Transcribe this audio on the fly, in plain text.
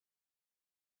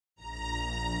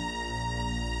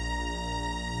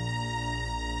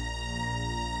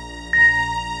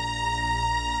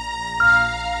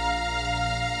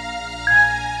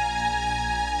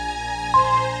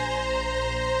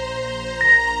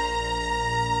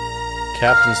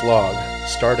Captain's Log,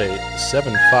 Stardate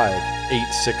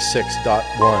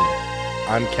 75866.1.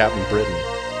 I'm Captain Britain.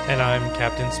 And I'm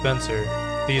Captain Spencer.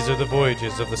 These are the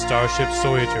voyages of the starship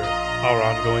Voyager, our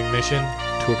ongoing mission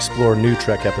To explore new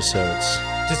Trek episodes.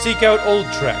 to seek out old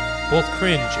Trek, both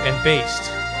cringe and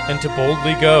based, and to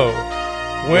boldly go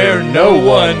where no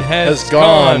one has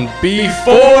gone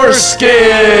before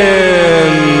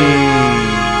skin.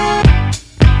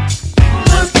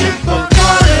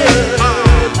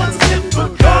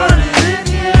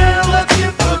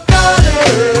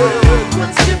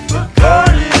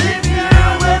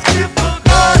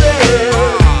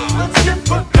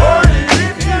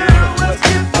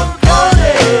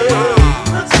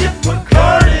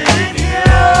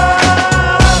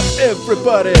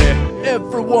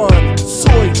 Everyone,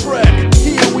 Soy Trek,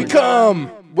 here we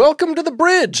come! Welcome to the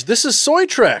bridge! This is Soy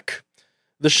Trek,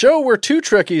 the show where two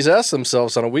Trekkies ask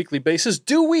themselves on a weekly basis,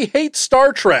 do we hate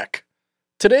Star Trek?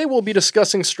 Today we'll be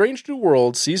discussing Strange New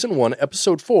Worlds Season 1,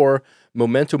 Episode 4,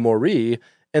 Momento, Mori,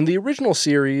 and the original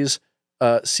series,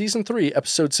 Season 3,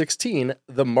 Episode 16,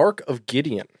 The Mark of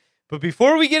Gideon. But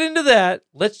before we get into that,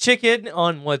 let's check in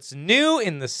on what's new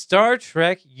in the Star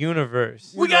Trek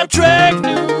universe. We got Trek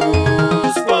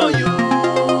news for you.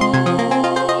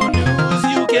 News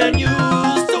you can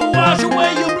use to wash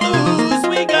away your blues.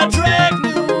 We got Trek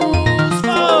news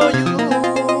for you.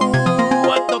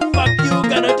 What the fuck you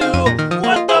gonna do?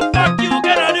 What the fuck you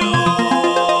gonna do?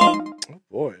 Oh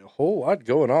boy, a whole lot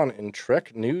going on in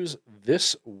Trek news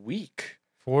this week.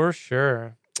 For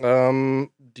sure. Do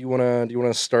you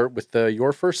wanna start with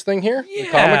your first thing here? Yeah,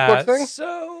 the comic book thing?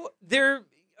 So they're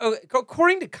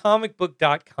according to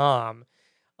comicbook.com,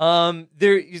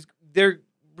 they're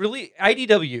really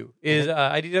IDW is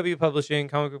IDW Publishing,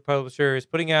 comic book publisher, is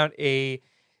putting out a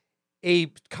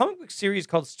comic book series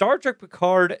called Star Trek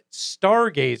Picard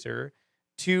Stargazer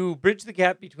to bridge the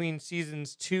gap between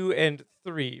seasons 2 and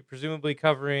 3, presumably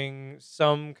covering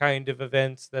some kind of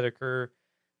events that occur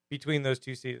between those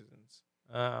two seasons.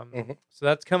 So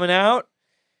that's coming out.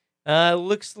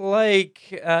 Looks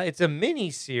like it's a mini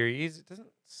series. It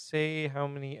doesn't say how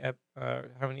many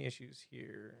issues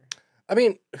here. I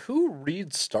mean, who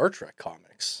reads Star Trek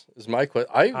comics? Is my question.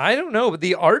 I don't know, but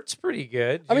the art's pretty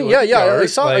good. I mean, You look at the I art,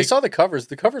 saw the covers.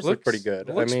 The covers look pretty good.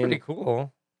 Looks pretty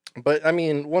cool. But I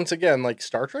mean, once again, like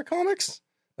Star Trek comics,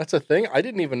 that's a thing. I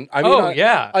didn't even. I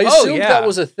I assumed that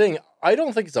was a thing. I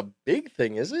don't think it's a big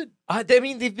thing, is it? I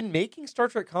mean, they've been making Star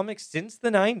Trek comics since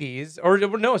the 90s, or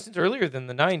no, since earlier than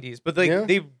the 90s. But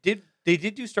they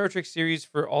did do Star Trek series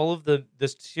for all of the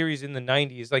series in the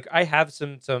 90s. Like I have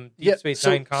some Deep Space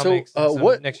Nine comics, and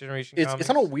some Next Generation comics. It's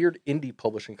on a weird indie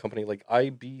publishing company like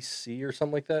IBC or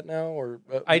something like that now, or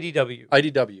IDW.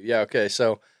 IDW, yeah, okay,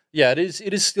 so. Yeah, it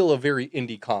is still a very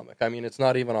indie comic. I mean, it's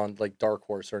not even on like Dark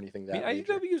Horse or anything that. I mean,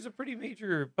 IDW is a pretty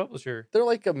major publisher. They're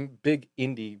like a big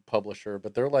indie publisher,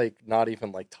 but they're like not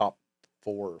even like top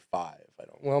 4 or 5.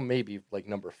 Maybe like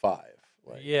number 5.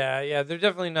 Like, yeah, they're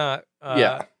definitely not.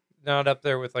 Not up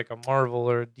there with like a Marvel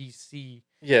or a DC.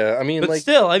 Yeah, I mean, but like,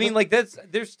 still, I mean, like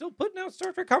they're still putting out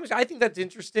Star Trek comics. I think that's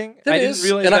interesting. I didn't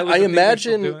realize and that was I a thing they're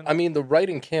still imagine. doing. I mean, the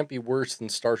writing can't be worse than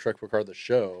Star Trek Picard the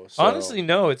show. So. Honestly,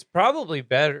 no, it's probably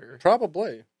better.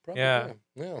 Probably. Yeah.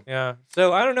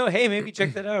 So I don't know. Hey, maybe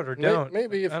check that out or don't.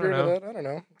 Maybe if you're into that, I don't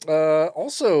know.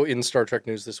 Also in Star Trek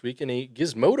news this week, in a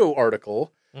Gizmodo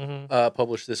article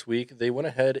published this week, they went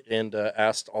ahead and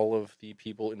asked all of the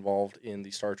people involved in the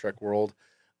Star Trek world,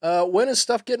 when is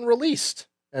stuff getting released?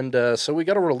 And so we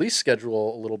got a release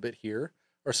schedule a little bit here,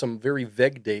 or some very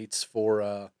vague dates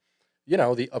for,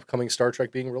 the upcoming Star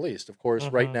Trek being released. Of course,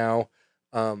 right now,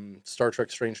 Star Trek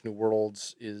Strange New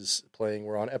Worlds is playing.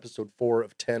 We're on episode 4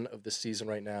 of 10 of this season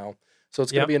right now. So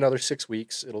it's going to be another 6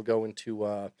 weeks. It'll go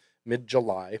into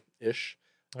mid-July-ish.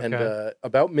 Okay. And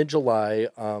about mid-July,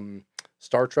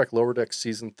 Star Trek Lower Decks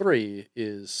Season 3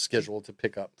 is scheduled to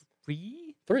pick up. 3.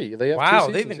 They have 2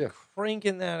 seasons, they've been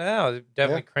cranking that out. They're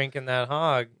definitely cranking that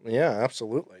hog. Yeah,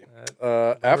 absolutely.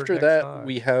 After that,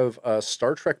 we have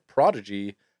Star Trek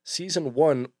Prodigy Season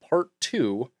 1, Part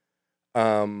 2,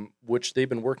 which they've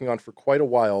been working on for quite a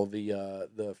while.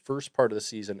 The first part of the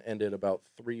season ended about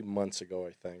 3 months ago,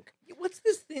 I think. What's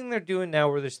this thing they're doing now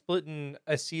where they're splitting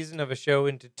a season of a show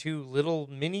into 2 little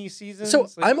mini seasons? So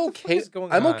like, I'm okay.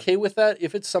 I'm okay with that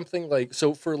if it's something like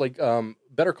for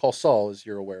Better Call Saul, as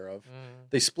you're aware of,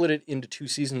 they split it into 2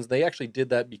 seasons. They actually did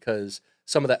that because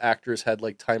some of the actors had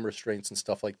like time restraints and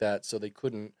stuff like that, so they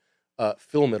couldn't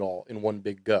film it all in one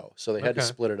big go. So they had to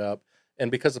split it up. And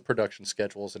because of production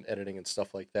schedules and editing and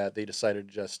stuff like that, they decided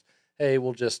to just, hey,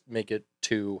 we'll just make it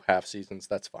 2 half seasons.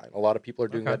 That's fine. A lot of people are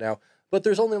doing that now. But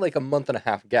there's only like a month and a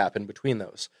half gap in between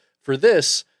those. For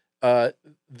this,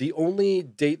 The only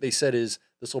date they said is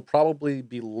this will probably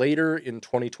be later in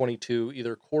 2022,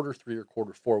 either quarter 3 or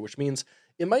quarter 4, which means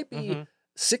it might be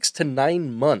 6 to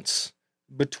 9 months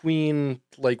between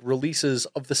like releases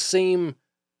of the same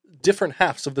different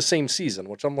halves of the same season,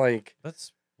 which I'm like,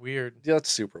 that's weird. Yeah, that's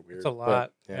super weird. It's a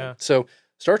lot. But, yeah. So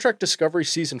Star Trek Discovery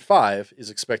Season 5 is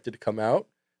expected to come out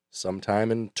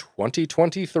sometime in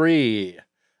 2023.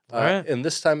 Right. And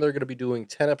this time they're going to be doing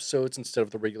 10 episodes instead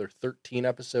of the regular 13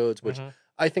 episodes, which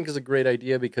I think is a great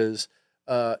idea because,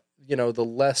 the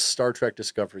less Star Trek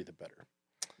Discovery, the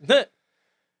better.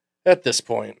 At this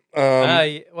point.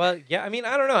 Well, yeah, I mean,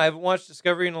 I don't know. I haven't watched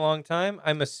Discovery in a long time.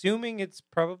 I'm assuming it's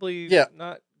probably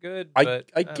not good. But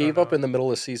I gave up in the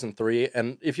middle of Season 3,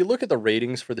 and if you look at the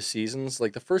ratings for the seasons,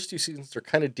 like the first 2 seasons are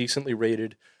kind of decently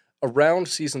rated. Around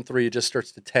Season 3, it just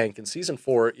starts to tank, and Season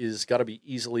 4 is got to be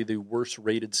easily the worst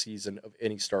rated season of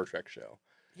any Star Trek show.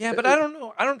 Yeah, but I don't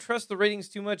know. I don't trust the ratings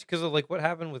too much because of like what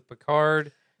happened with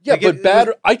Picard. Yeah, like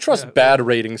but I trust bad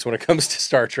ratings when it comes to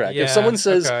Star Trek. Yeah, if someone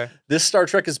says this Star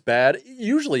Trek is bad, it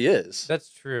usually is.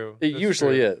 That's true. It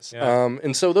usually is. Yeah.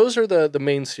 And so those are the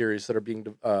main series that are being,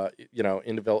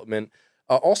 in development.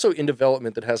 Also in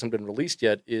development that hasn't been released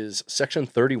yet is Section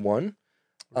 31.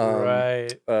 Right.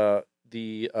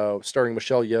 The starring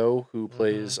Michelle Yeoh, who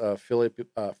plays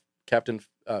Captain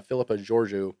Philippa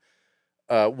Georgiou,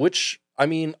 which I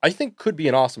mean, I think could be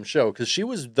an awesome show because she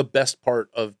was the best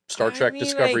part of Star Trek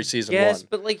Discovery Season 1. Yes,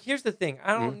 but like, here's the thing: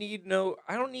 I don't need no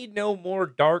more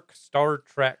dark Star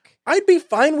Trek. I'd be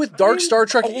fine with dark Star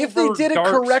Trek if they did it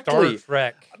correctly.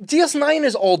 Star Trek. DS9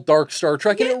 is all dark Star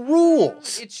Trek and it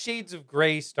rules. It's shades of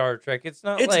gray Star Trek. It's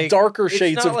not. It's like, darker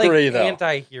shades of gray though.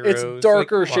 Anti-heroes. It's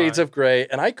darker shades of gray,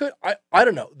 and I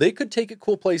don't know. They could take it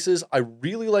cool places. I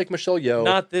really like Michelle Yeoh.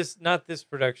 Not this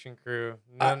production crew.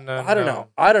 No.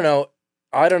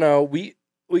 I don't know.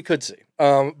 We could see.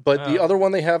 But the other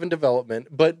one they have in development.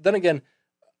 But then again,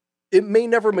 it may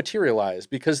never materialize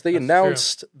because they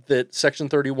announced that Section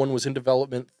 31 was in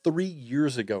development 3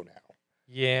 years ago now.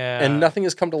 Yeah. And nothing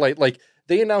has come to light. Like,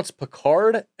 they announced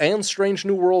Picard and Strange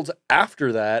New Worlds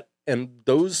after that, and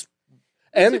those...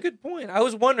 That's a good point. I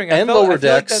was wondering. And Lower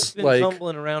Decks. Like that's been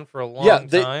tumbling around for a long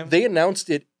time. They announced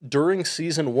it during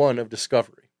Season 1 of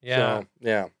Discovery. Yeah. So,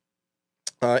 yeah.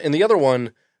 And the other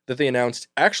one that they announced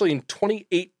actually in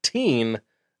 2018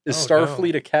 is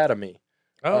Starfleet Academy.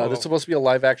 This is supposed to be a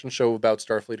live action show about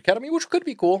Starfleet Academy, which could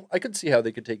be cool. I could see how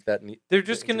they could take that. They're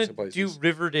just going to do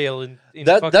Riverdale in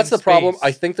that's the space. problem.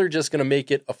 I think they're just going to make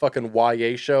it a fucking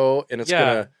YA show, and it's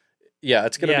gonna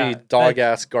be dog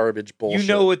ass garbage bullshit. You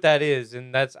know what that is,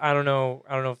 and that's I don't know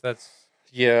if that's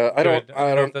I don't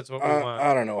know if that's what we want.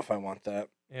 I don't know if I want that.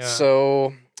 Yeah.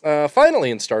 So.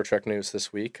 Finally, in Star Trek news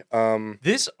this week,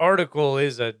 this article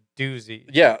is a doozy.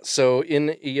 Yeah, so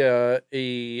in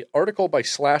a article by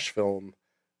Slash Film,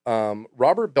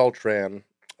 Robert Beltran,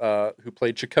 who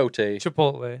played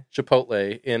Chipotle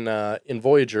in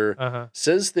Voyager,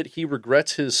 says that he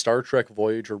regrets his Star Trek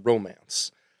Voyager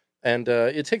romance, and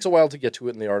it takes a while to get to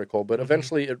it in the article, but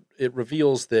eventually it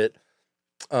reveals that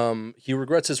he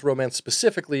regrets his romance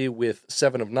specifically with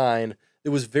 7 of 9. It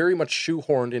was very much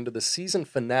shoehorned into the season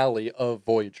finale of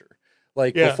Voyager.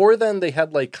 Like, before then, they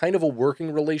had, like, kind of a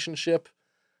working relationship,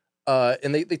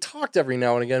 and they talked every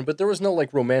now and again, but there was no,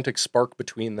 like, romantic spark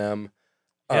between them.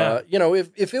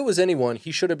 If it was anyone,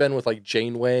 he should have been with, like,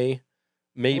 Janeway,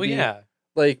 maybe. Well, yeah.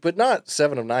 Like, but not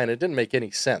 7 of 9. It didn't make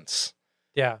any sense.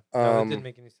 Yeah, it didn't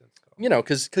make any sense.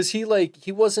 Because he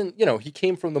wasn't, he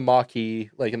came from the Maquis,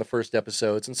 like in the first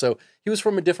episodes, and so he was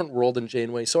from a different world than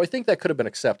Janeway, so I think that could have been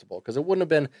acceptable, because it wouldn't have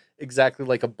been exactly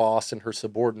like a boss and her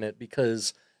subordinate,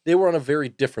 because they were on a very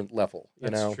different level,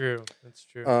 That's true.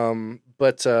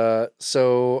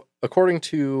 So, according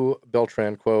to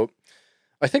Beltran, quote,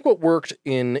 I think what worked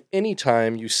in any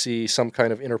time you see some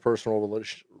kind of interpersonal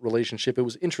relationship, it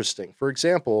was interesting. For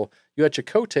example, you had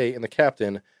Chakotay and the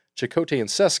captain, Chakotay and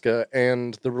Seska,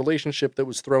 and the relationship that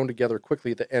was thrown together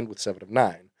quickly at the end with 7 of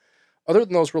 9. Other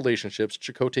than those relationships,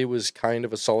 Chakotay was kind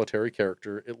of a solitary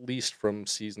character, at least from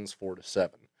seasons 4 to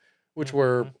 7, which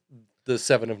were the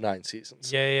 7 of 9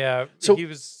 seasons. Yeah. So he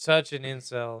was such an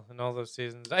incel in all those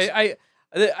seasons. I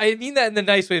mean that in the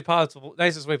nicest way possible.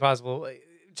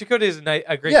 Chakotay is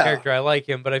a great character. I like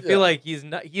him, but I feel like he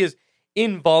is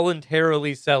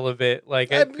involuntarily celibate.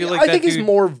 Like I think he's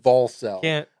more Volcel.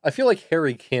 Can't. I feel like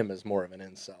Harry Kim is more of an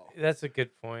incel. That's a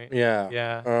good point.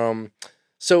 Yeah.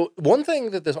 So one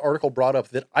thing that this article brought up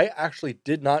that I actually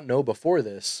did not know before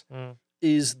this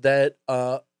is that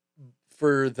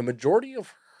for the majority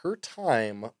of her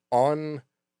time on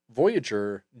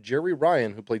Voyager, Jerry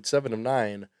Ryan, who played 7 of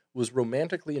 9, was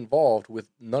romantically involved with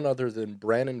none other than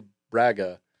Brannon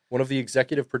Braga, one of the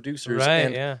executive producers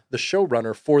and the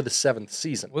showrunner for the 7th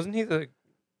season. Wasn't he the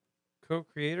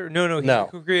co-creator? No, he's No.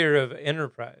 the co-creator of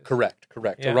Enterprise. Correct.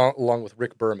 Yeah. Along with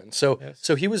Rick Berman. So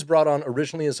he was brought on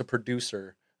originally as a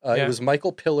producer. It was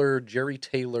Michael Piller, Jerry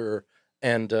Taylor,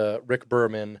 and Rick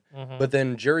Berman. But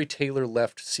then Jerry Taylor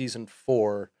left season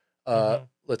 4.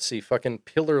 Let's see, fucking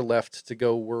Piller left to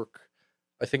go work,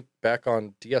 I think, back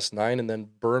on DS9, and then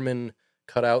Berman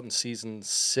cut out in season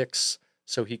 6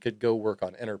 so he could go work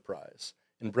on Enterprise.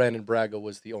 And Brandon Braga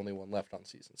was the only one left on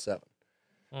season 7.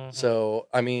 So,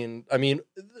 I mean,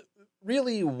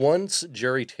 really, once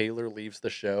Jerry Taylor leaves the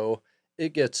show,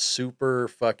 it gets super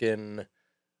fucking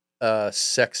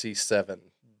sexy 7,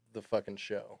 the fucking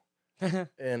show.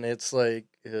 And it's like,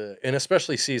 and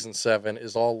especially season 7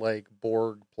 is all like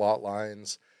Borg plot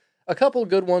lines. A couple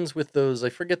good ones with those, I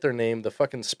forget their name, the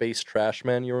fucking space trash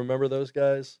men. You remember those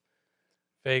guys?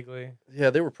 Vaguely.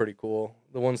 Yeah, they were pretty cool.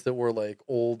 The ones that were like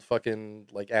old fucking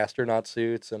like astronaut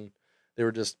suits and they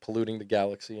were just polluting the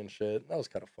galaxy and shit. That was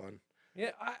kind of fun.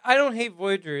 Yeah, I don't hate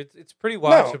Voyager. It's pretty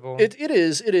watchable. No, it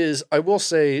is. I will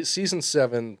say season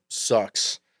 7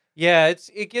 sucks. Yeah,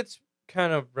 it gets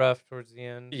kind of rough towards the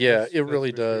end. Yeah, it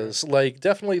really does. Sure. Like,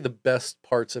 definitely the best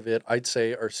parts of it, I'd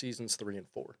say, are seasons 3 and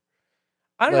 4.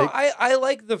 I don't know. I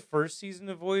like the first season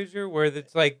of Voyager where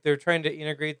it's like they're trying to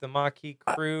integrate the Maquis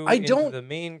crew into the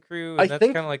main crew. And that's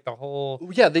kind of like the whole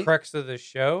crux of the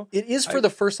show. It is for the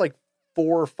first like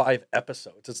 4 or 5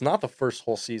 episodes. It's not the first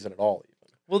whole season at all, even.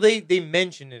 Well, they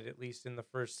mention it at least in the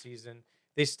first season.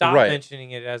 They stopped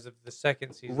mentioning it as of the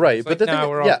second season. Right, it's but like, the thing,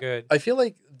 we're all good. I feel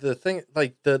like the thing,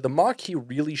 like the Maquis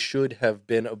really should have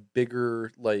been a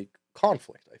bigger like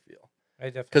conflict. I feel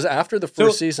because after the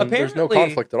first season, there's no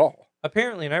conflict at all.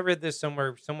 Apparently, and I read this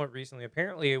somewhere somewhat recently.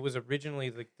 Apparently, it was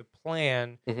originally like the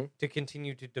plan to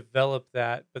continue to develop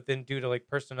that, but then due to like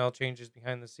personnel changes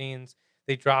behind the scenes,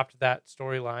 they dropped that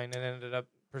storyline and ended up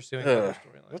pursuing other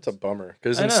storylines. That's a bummer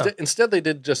because instead they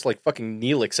did just like fucking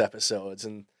Neelix episodes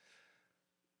and.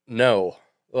 No,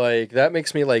 like that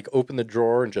makes me like open the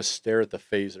drawer and just stare at the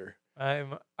phaser.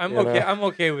 I'm okay. I'm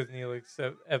okay with Neelix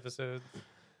episodes.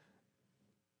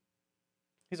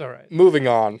 He's all right. Moving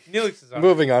on. Neelix is all right.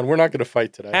 Moving on. We're not going to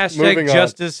fight today. Hashtag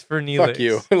justice for Neelix. Fuck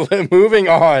you. Moving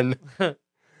on.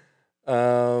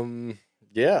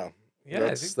 Yeah.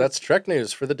 That's Trek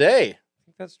news for the day. I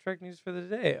think that's Trek news for the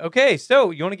day. Okay,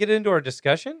 so you want to get into our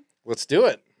discussion? Let's do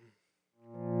it.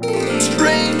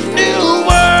 Strange new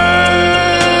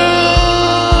worlds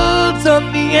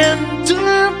on the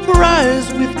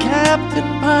Enterprise with Captain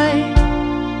Pike.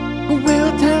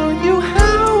 We'll tell you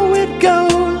how it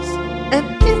goes, and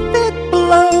if it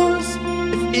blows,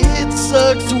 if it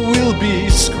sucks, we'll be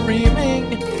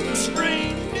screaming.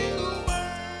 Strange new worlds.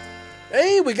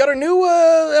 Hey, we got our new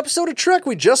episode of Trek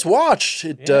we just watched.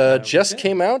 It just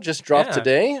came out, just dropped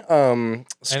today.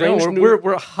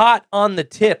 We're hot on the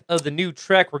tip of the new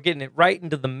Trek. We're getting it right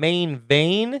into the main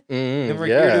vein, and we're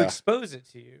here to expose it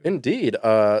to you. Indeed.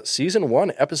 Season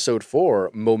 1, Episode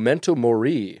 4, Momento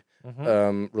Mori,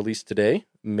 released today,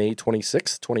 May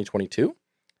 26th, 2022.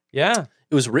 Yeah.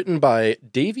 It was written by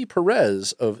Davey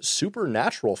Perez of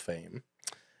Supernatural fame.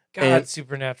 God,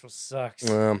 Supernatural sucks.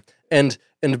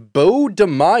 And Bo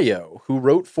DeMaio, who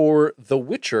wrote for The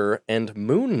Witcher and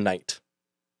Moon Knight.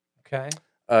 Okay.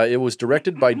 It was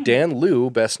directed by Dan Liu,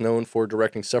 best known for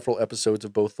directing several episodes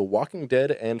of both The Walking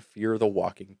Dead and Fear the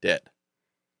Walking Dead.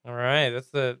 All right,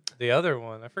 that's the other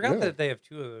one. I forgot that they have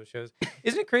 2 of those shows.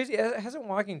 Isn't it crazy? Hasn't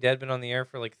Walking Dead been on the air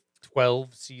for like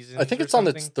 12 seasons? I think it's on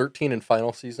its 13th and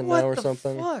final season now or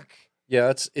something. What the fuck? Yeah,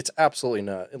 it's absolutely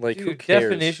not. Like, dude, who cares?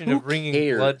 Definition of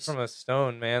wringing blood from a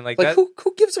stone, man. Like that, who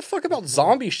gives a fuck about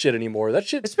zombie shit anymore? That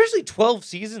shit, especially 12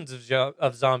 seasons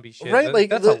of zombie shit. Right? Like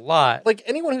that's a lot. Like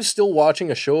anyone who's still watching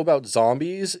a show about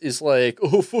zombies is like,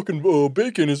 oh fucking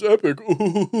bacon is epic.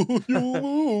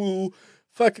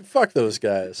 Fuck those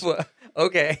guys.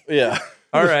 Okay. Yeah.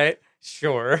 All right.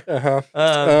 Sure.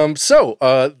 So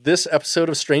this episode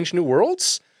of Strange New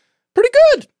Worlds, pretty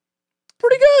good.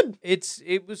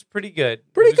 It was pretty good.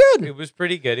 It was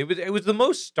pretty good. It was the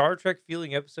most Star Trek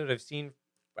feeling episode I've seen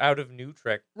out of New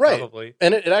Trek, probably.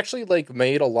 And it actually like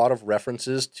made a lot of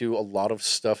references to a lot of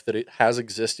stuff that it has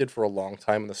existed for a long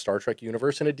time in the Star Trek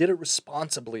universe, and it did it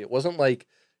responsibly. It wasn't like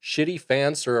shitty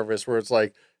fan service where it's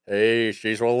like, hey,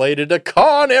 she's related to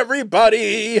Khan,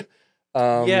 everybody.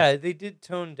 Yeah, they did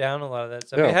tone down a lot of that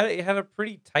stuff. Yeah. It had a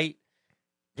pretty tight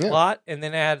plot, and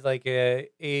then it had like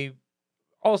a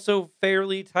also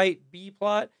fairly tight B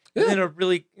plot, and then a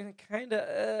really kind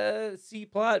of C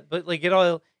plot, but like it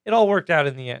all worked out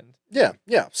in the end. Yeah.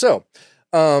 So,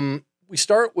 we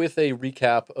start with a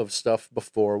recap of stuff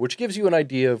before, which gives you an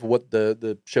idea of what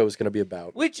the show is going to be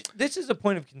about. Which, this is a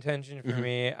point of contention for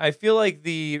me. I feel like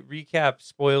the recap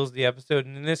spoils the episode,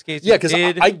 and in this case, yeah, because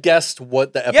I guessed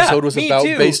what the episode was about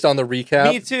based on the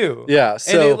recap. Me too. Yeah,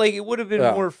 so and it would have been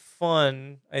more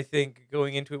fun, I think,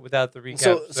 going into it without the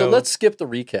recap. So let's skip the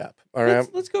recap. All right,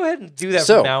 let's go ahead and do that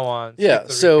from now on. Yeah,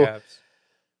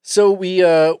 so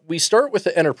we start with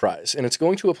the Enterprise, and it's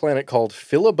going to a planet called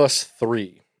Philibus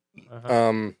 3.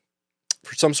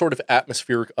 For some sort of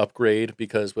atmospheric upgrade,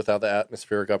 because without the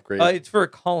atmospheric upgrade... it's for a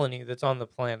colony that's on the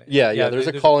planet. Yeah, there's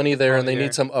a colony there, and they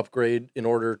need some upgrade in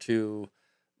order to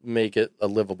make it a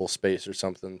livable space or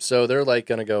something. So they're like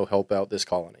going to go help out this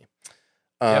colony.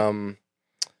 It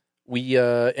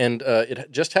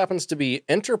just happens to be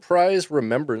Enterprise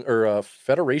Remembrance, or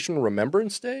Federation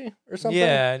Remembrance Day or something.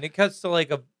 Yeah, and it cuts to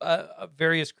like a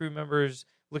various crew members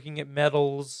looking at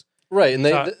medals. Right,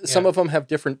 and some of them have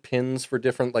different pins for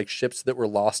different like ships that were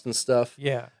lost and stuff.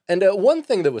 Yeah, and one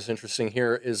thing that was interesting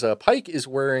here is Pike is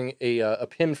wearing a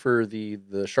pin for the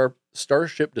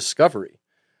Starship Discovery,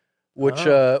 which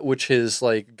has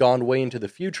like gone way into the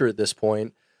future at this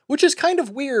point. Which is kind of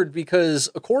weird because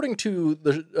according to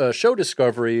the show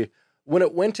Discovery, when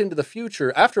it went into the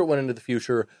future, after it went into the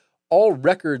future, all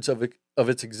records of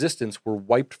its existence were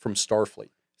wiped from Starfleet.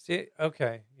 See,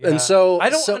 okay. Yeah. And so I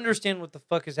don't understand what the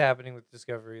fuck is happening with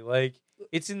Discovery. Like,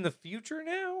 it's in the future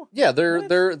now? Yeah, they're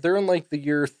in like the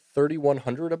year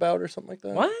 3100 about or something like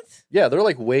that. What? Yeah, they're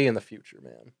like way in the future,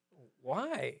 man.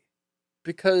 Why?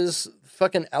 Because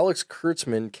fucking Alex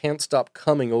Kurtzman can't stop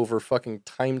coming over fucking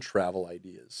time travel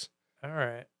ideas. All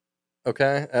right.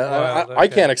 Okay? I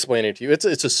can't explain it to you. It's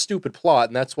a stupid plot,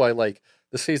 and that's why like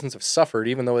the seasons have suffered,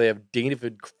 even though they have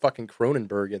David fucking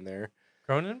Cronenberg in there.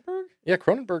 Cronenberg? Yeah,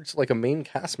 Cronenberg's like a main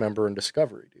cast member in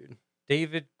Discovery, dude.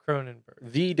 David Cronenberg.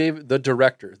 The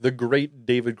director, the great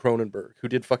David Cronenberg, who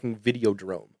did fucking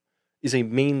Videodrome, is a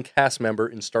main cast member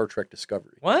in Star Trek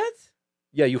Discovery. What?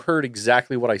 Yeah, you heard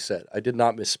exactly what I said. I did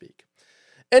not misspeak.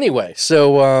 Anyway,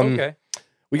 so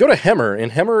we go to Hemmer,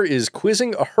 and Hemmer is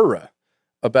quizzing Uhura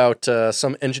about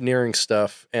some engineering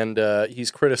stuff, and he's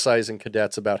criticizing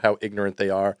cadets about how ignorant they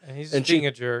are. And he's being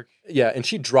a jerk. Yeah, and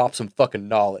she drops some fucking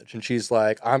knowledge, and she's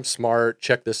like, I'm smart,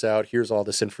 check this out, here's all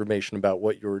this information about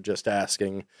what you were just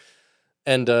asking.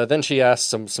 And then she asks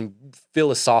some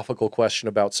philosophical question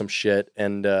about some shit,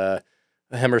 and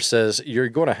Hemmer says, you're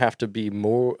going to have to do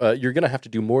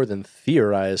more than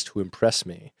theorize to impress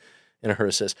me. And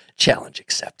Uhura says, challenge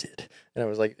accepted. And I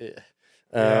was like, eh.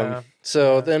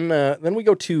 Then we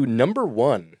go to number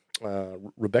 1,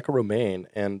 Rebecca Romaine,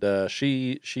 and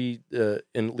she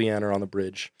and Leanne are on the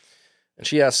bridge, and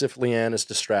she asks if Leanne is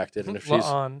distracted, and if she's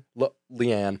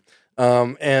Leanne,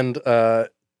 and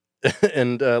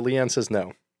Leanne says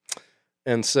no,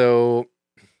 and so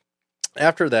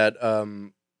after that,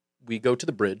 we go to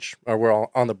the bridge, or we're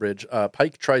all on the bridge.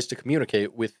 Pike tries to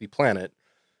communicate with the planet,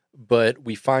 but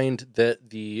we find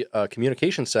that the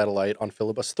communication satellite on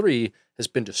Philibus 3 has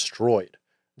been destroyed.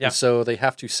 Yeah. And so they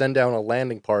have to send down a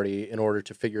landing party in order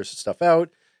to figure stuff out.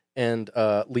 And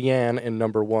Leanne and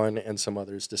number 1 and some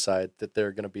others decide that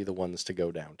they're going to be the ones to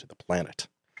go down to the planet.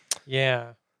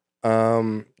 Yeah.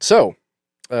 So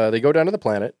they go down to the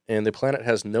planet, and the planet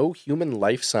has no human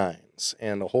life signs,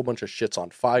 and a whole bunch of shit's on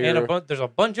fire. And there's a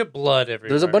bunch of blood everywhere.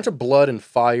 There's a bunch of blood and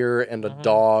fire, and a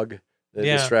dog that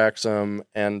distracts them.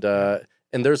 And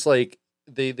there's like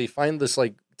they find this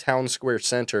like town square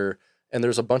center, and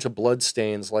there's a bunch of blood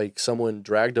stains, like someone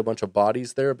dragged a bunch of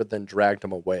bodies there, but then dragged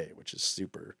them away, which is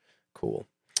super cool.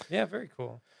 Yeah, very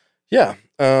cool. Yeah.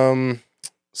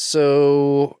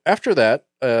 So after that,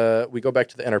 we go back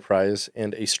to the Enterprise,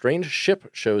 and a strange ship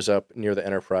shows up near the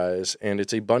Enterprise, and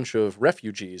it's a bunch of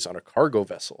refugees on a cargo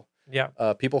vessel. Yeah.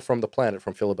 People from the planet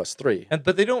from Philibus 3.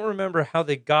 But they don't remember how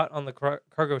they got on the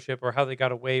cargo ship or how they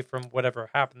got away from whatever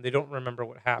happened. They don't remember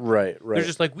what happened. Right. They're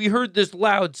just like, we heard this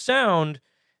loud sound,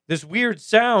 this weird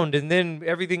sound, and then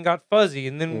everything got fuzzy,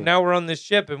 and then now we're on this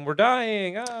ship and we're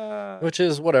dying. Which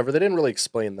is whatever. They didn't really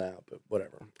explain that, but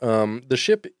whatever. The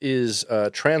ship is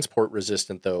transport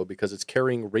resistant, though, because it's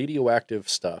carrying radioactive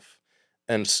stuff.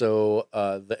 And so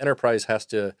the Enterprise has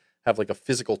to have like a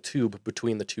physical tube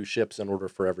between the two ships in order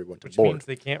for everyone to board. Which means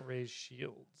they can't raise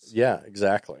shields. Yeah,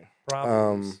 exactly.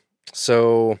 Problems.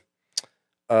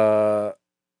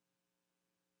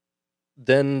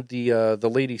 Then the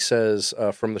lady says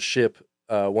from the ship,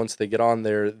 once they get on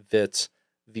there, that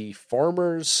the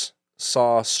farmers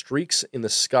saw streaks in the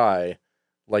sky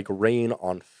like rain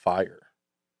on fire.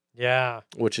 Yeah.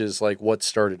 which is like what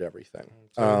started everything.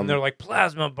 So, and they're like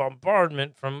plasma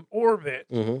bombardment from orbit.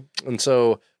 And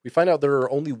so we find out there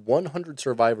are only 100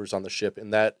 survivors on the ship,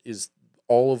 and that is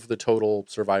all of the total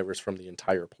survivors from the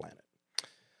entire planet.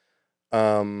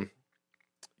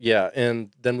 Yeah,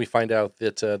 and then we find out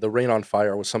that the rain on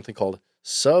fire was something called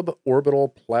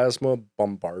suborbital plasma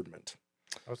bombardment.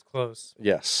 That was close.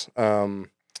 Yes.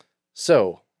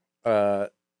 So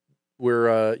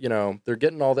we're they're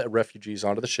getting all the refugees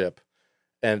onto the ship,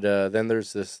 and then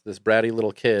there's this bratty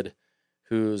little kid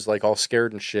who's like all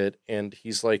scared and shit, and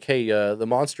he's like, "Hey, the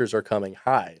monsters are coming,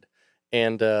 hide."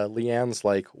 And Leanne's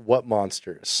like, "What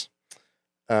monsters?"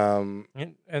 And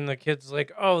the kid's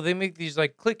like, "Oh, they make these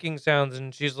like clicking sounds,"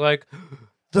 and she's like,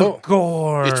 "The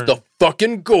Gorn. It's the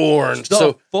fucking Gorn." It's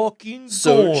the fucking Gorn.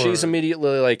 So she's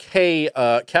immediately like, "Hey,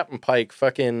 Captain Pike,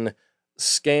 fucking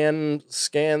scan,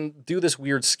 do this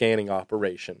weird scanning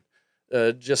operation.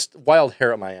 Just wild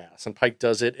hair at my ass." And Pike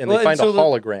does it, and they find a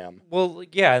hologram.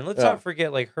 And let's not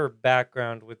forget like her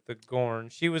background with the Gorn.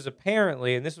 She was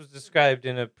apparently, and this was described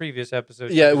in a previous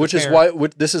episode. Yeah,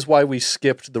 this is why we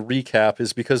skipped the recap,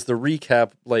 is because the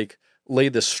recap like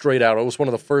laid this straight out. It was one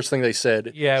of the first things they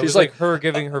said. Yeah, it was like her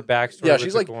giving her backstory. Yeah,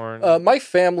 she's like, Gorn. My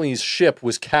family's ship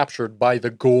was captured by the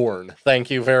Gorn.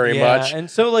 Thank you very much. And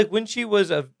so like when she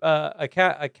was a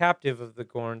captive of the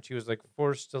Gorn, she was like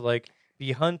forced to like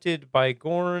be hunted by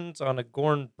Gorns on a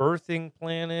Gorn birthing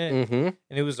planet, and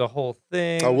it was a whole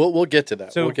thing. Oh, we'll get to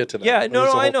that. We'll get to that. Yeah,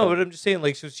 no, I know, but I'm just saying,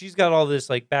 like, so she's got all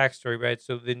this like backstory, right?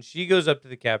 So then she goes up to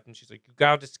the captain. She's like, "You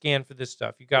got to scan for this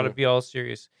stuff. You got to be all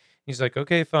serious." He's like,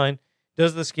 "Okay, fine."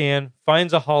 Does the scan,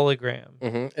 finds a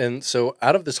hologram, and so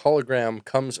out of this hologram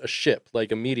comes a ship,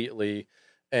 like immediately,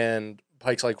 and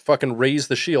Pike's like, "Fucking raise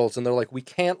the shields," and they're like, "We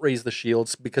can't raise the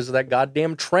shields because of that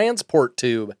goddamn transport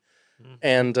tube."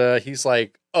 And he's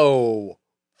like, "Oh,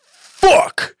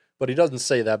 fuck!" But he doesn't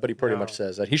say that, but he pretty much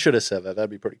says that. He should have said that.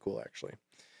 That'd be pretty cool, actually.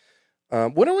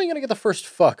 When are we going to get the first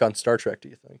fuck on Star Trek, do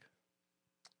you think?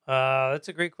 That's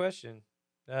a great question.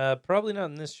 Probably not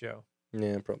in this show.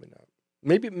 Yeah, probably not.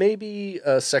 Maybe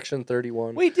Section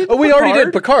 31. Wait, we already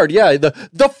did Picard. Yeah,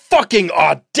 the fucking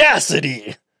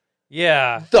audacity.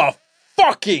 Yeah. The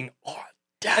fucking audacity.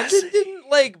 And didn't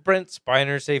like Brent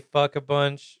Spiner say fuck a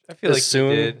bunch? I feel like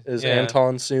Soong, he did. Is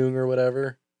Anton Soong or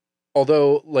whatever.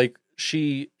 Although, like,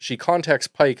 she contacts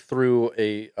Pike through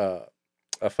a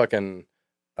fucking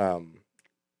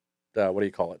what do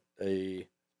you call it? A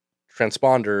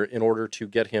transponder in order to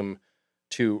get him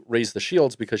to raise the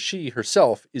shields because she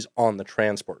herself is on the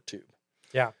transport tube.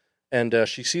 Yeah. And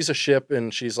she sees a ship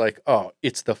and she's like, "Oh,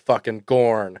 it's the fucking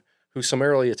Gorn," who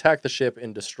summarily attack the ship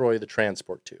and destroy the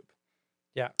transport tube.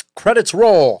 Yeah. Credits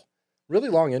roll. Really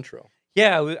long intro.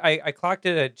 Yeah, I clocked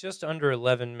it at just under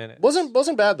 11 minutes.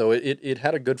 Wasn't bad though. It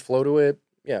had a good flow to it.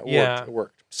 Yeah, it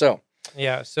worked. So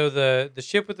yeah, so the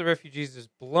ship with the refugees is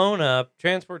blown up.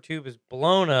 Transport tube is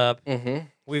blown up.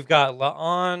 We've got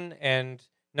La'an and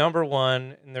Number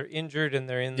One, and they're injured, and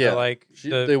they're in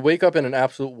they wake up in an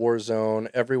absolute war zone.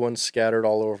 Everyone's scattered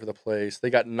all over the place. They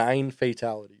got 9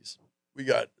 fatalities. We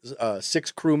got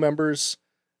 6 crew members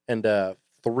and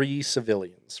 3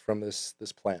 civilians from this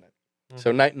planet.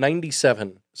 So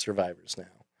 97 survivors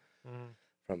now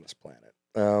from this planet.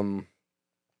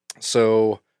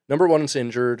 So Number One is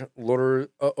injured. Orders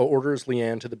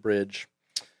Leanne to the bridge.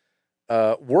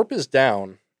 Warp is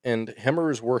down, and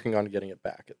Hemmer is working on getting it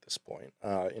back at this point.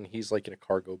 And he's like in a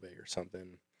cargo bay or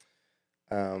something.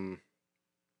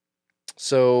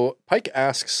 So Pike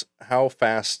asks how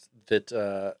fast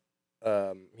that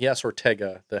he asks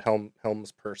Ortega, the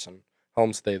Helms person.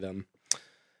 Helms they them.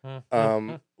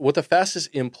 What the fastest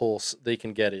impulse they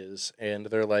can get is, and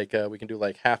they're like, we can do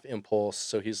like half impulse.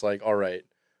 So he's like, all right,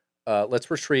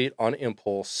 let's retreat on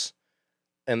impulse.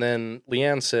 And then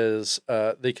Leanne says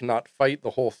they cannot fight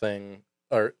the whole thing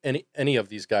or any of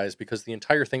these guys because the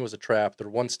entire thing was a trap. They're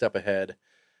one step ahead.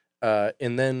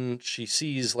 And then she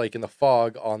sees like in the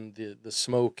fog on the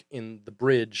smoke in the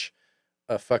bridge,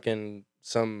 fucking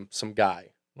some guy.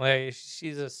 Like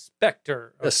she's a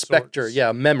specter. A specter, sorts.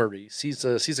 yeah, memory. She's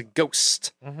a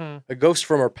ghost, a ghost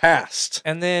from her past.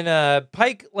 And then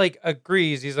Pike like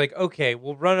agrees. He's like, "Okay,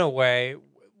 we'll run away.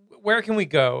 Where can we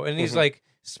go?" And he's like,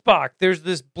 "Spock, there's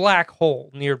this black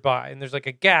hole nearby, and there's like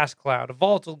a gas cloud, a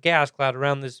volatile gas cloud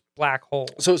around this black hole."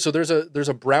 So there's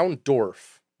a brown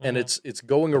dwarf, and it's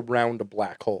going around a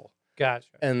black hole. Gotcha.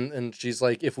 And she's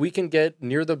like, if we can get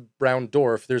near the brown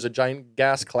dwarf, there's a giant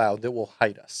gas cloud that will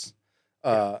hide us.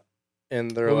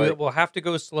 And they're like, we'll have to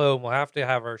go slow. And we'll have to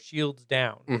have our shields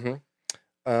down.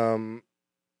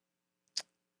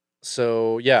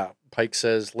 So yeah, Pike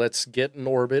says, let's get in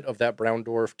orbit of that brown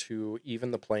dwarf to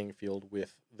even the playing field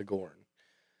with the Gorn.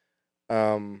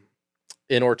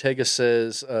 And Ortega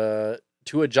says,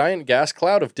 to a giant gas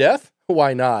cloud of death?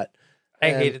 Why not?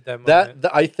 I hated that moment.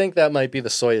 I think that might be the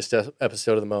soyest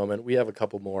episode of the moment. We have a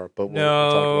couple more, but we'll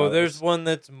talk about there's one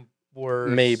that's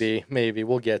worse. Maybe.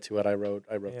 We'll get to it. I wrote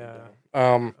them Yeah.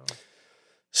 down.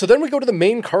 So then we go to the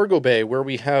main cargo bay where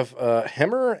we have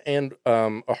Hemmer and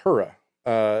Uhura.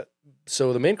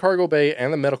 So the main cargo bay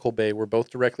and the medical bay were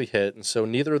both directly hit, and so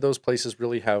neither of those places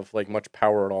really have like much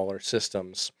power at all or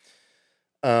systems.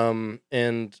 And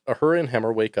Uhura and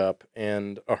Hemmer wake up,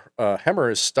 and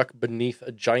Hemmer is stuck beneath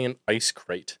a giant ice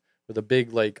crate with a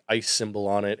big like ice symbol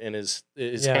on it, and his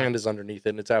hand is underneath it,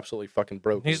 and it's absolutely fucking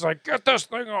broken. He's like, "Get this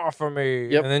thing off of me!"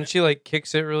 Yep. And then she like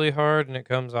kicks it really hard, and it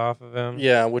comes off of him.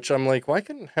 Yeah, which I'm like, why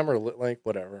couldn't Hemmer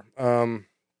whatever?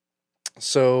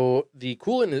 So the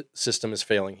coolant system is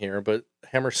failing here, but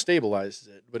Hemmer stabilizes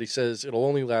it. But he says it'll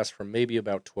only last for maybe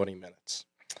about 20 minutes.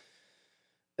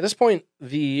 At this point,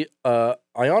 the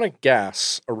ionic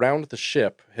gas around the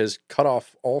ship has cut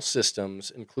off all systems,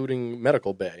 including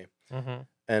medical bay. Mm-hmm.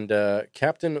 And medical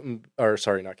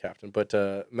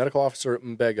officer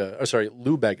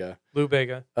Lubega.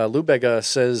 Lubega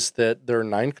says that there are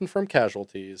 9 confirmed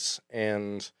casualties,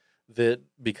 and that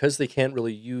because they can't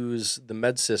really use the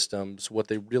med systems, what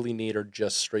they really need are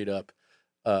just straight up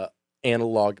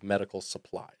analog medical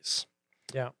supplies.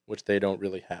 Yeah. Which they don't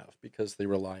really have because they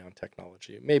rely on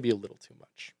technology, maybe a little too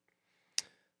much.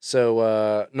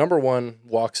 So number 1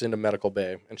 walks into medical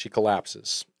bay and she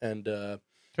collapses. And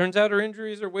turns out her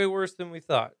injuries are way worse than we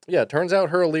thought. Yeah, turns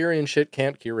out her Illyrian shit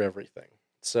can't cure everything.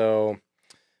 So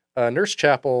Nurse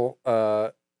Chapel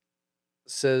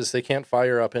says they can't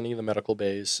fire up any of the medical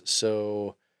bays.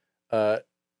 So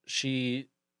she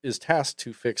is tasked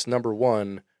to fix number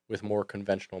 1 with more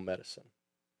conventional medicine.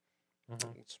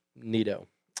 Mm-hmm. It's neato.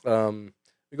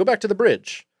 We go back to the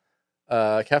bridge.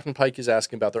 Captain Pike is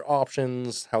asking about their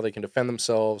options, how they can defend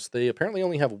themselves. They apparently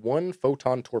only have 1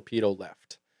 photon torpedo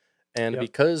left. And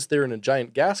because they're in a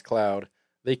giant gas cloud,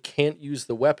 they can't use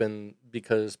the weapon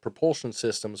because propulsion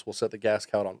systems will set the gas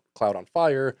cloud on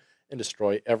fire and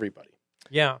destroy everybody.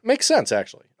 Yeah. Makes sense,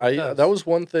 actually. That was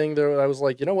one thing that I was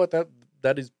like, you know what, that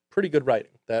is pretty good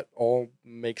writing. That all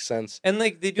makes sense. And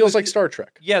like they do feels like Star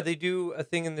Trek. Yeah, they do a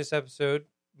thing in this episode.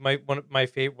 One of my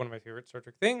favorite Star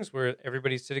Trek things where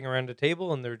everybody's sitting around a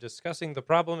table and they're discussing the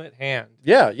problem at hand.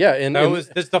 Yeah, and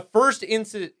that's the first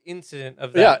incident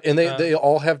of that. Yeah, and they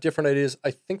all have different ideas.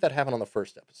 I think that happened on the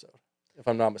first episode, if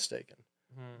I'm not mistaken.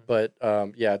 But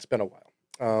yeah, it's been a while.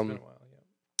 Yeah.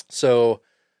 So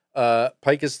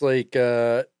Pike is like,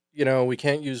 we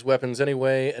can't use weapons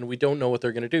anyway, and we don't know what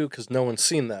they're going to do because no one's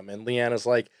seen them. And Leanna's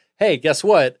like, hey, guess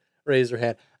what? Raise her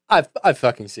hand. I've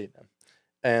fucking seen them.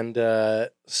 And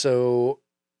so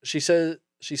she says,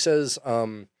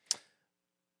 the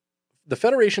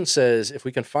Federation says if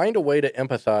we can find a way to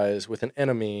empathize with an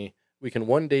enemy, we can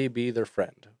one day be their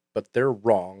friend. But they're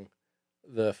wrong.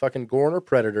 The fucking Gorn are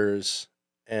predators,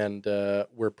 and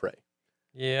we're prey.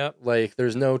 Yeah. Like,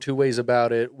 there's no 2 ways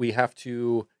about it. We have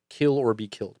to kill or be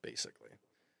killed, basically.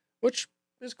 Which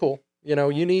is cool. You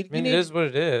need... it is what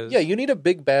it is. Yeah, you need a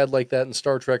big bad like that in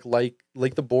Star Trek, like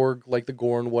the Borg, like the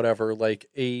Gorn, whatever. Like,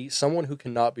 someone who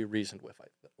cannot be reasoned with, I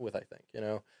think.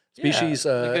 Species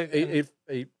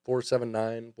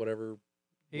 8479, whatever.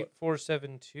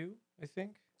 8472, I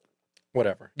think.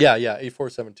 Whatever. Yeah,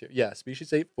 8472. Yeah,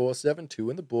 species 8472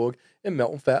 in the Borg, and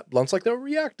melting fat blunts like the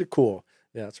reactor core.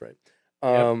 Yeah, that's right.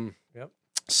 Yep.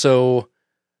 So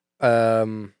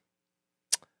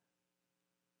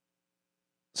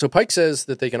Pike says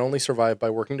that they can only survive by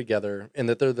working together and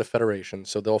that they're the Federation,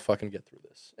 so they'll fucking get through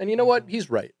this. And you know what? He's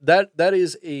right. That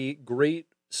is a great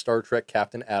Star Trek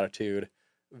captain attitude.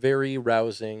 Very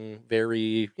rousing,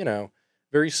 very,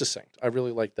 very succinct. I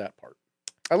really like that part.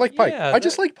 I like Pike. I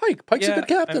just like Pike. Pike's a good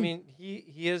captain. I mean,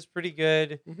 he is pretty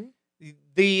good. Mm-hmm.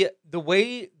 The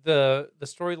way the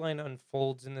storyline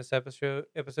unfolds in this episode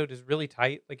is really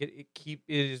tight. Like it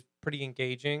is pretty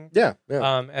engaging. Yeah.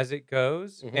 As it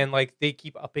goes, and like they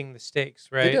keep upping the stakes,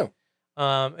 right? They do.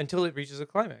 Until it reaches a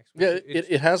climax. Yeah,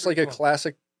 it has like a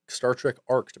classic Star Trek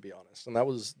arc, to be honest, and that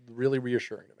was really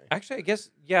reassuring to me. Actually, I guess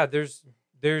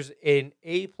there's an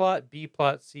A plot, B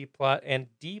plot, C plot, and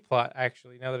D plot.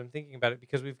 Actually, now that I'm thinking about it,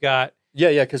 because we've got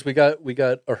because we got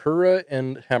Uhura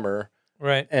and Hemmer.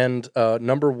 Right. And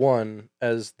number 1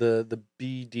 as the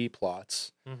BD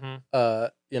plots.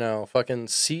 Mm-hmm. Fucking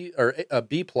C or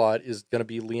B plot is gonna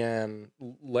be Leanne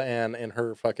and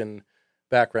her fucking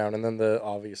background, and then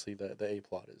obviously the A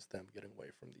plot is them getting away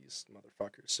from these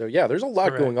motherfuckers. So yeah, there's a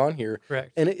lot going on here.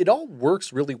 Correct. And it all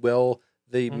works really well.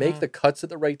 They make the cuts at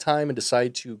the right time and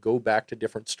decide to go back to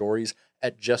different stories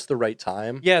at just the right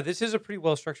time. Yeah, this is a pretty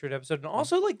well structured episode, and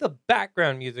also like the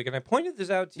background music. And I pointed this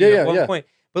out to you at one point.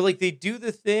 But like they do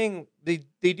the thing, they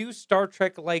do Star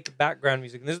Trek like background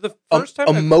music, and this is the first time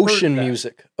emotion I've heard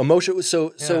music. Emotion.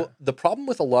 So the problem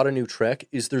with a lot of new Trek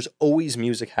is there's always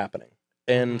music happening,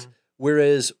 and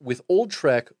whereas with old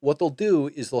Trek, what they'll do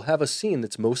is they'll have a scene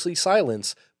that's mostly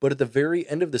silence, but at the very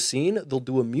end of the scene, they'll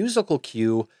do a musical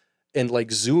cue and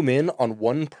like zoom in on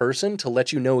one person to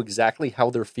let you know exactly how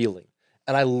they're feeling.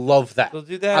 And I love that. They'll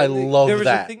do that. I love that. There was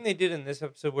a thing they did in this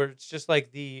episode where it's just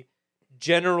like the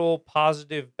general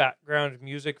positive background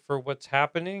music for what's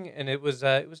happening, and it was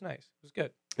nice. It was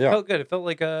good. Yeah. It felt good. It felt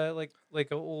like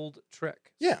a old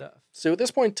Trek stuff. So at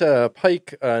this point,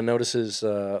 Pike notices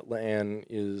Leanne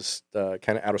is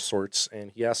kind of out of sorts,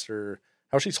 and he asks her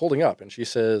how she's holding up, and she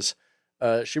says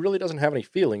she really doesn't have any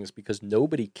feelings because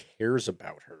nobody cares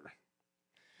about her.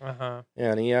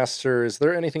 And he asks her, "Is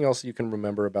there anything else you can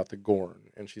remember about the Gorn?"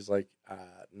 And she's like,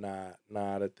 "Not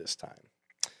at this time."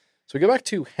 So we go back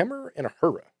to Hemmer and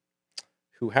Uhura,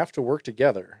 who have to work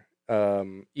together,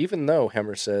 even though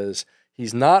Hemmer says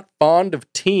he's not fond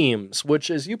of teams, which,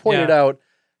 as you pointed out,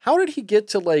 how did he get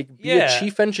to like be a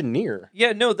chief engineer?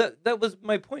 Yeah, no, that was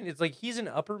my point. It's like he's in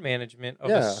upper management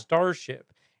of a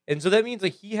starship, and so that means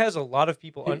like he has a lot of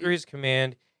people under his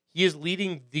command. He is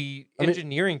leading the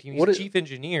engineering team. He's chief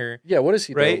engineer. Yeah, what is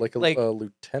he, right? though? Like a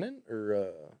lieutenant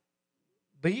or?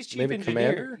 But he's chief engineer.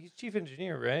 Commander? He's chief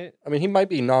engineer, right? I mean, he might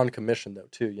be non-commissioned though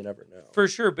too. You never know for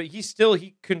sure. But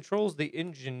he controls the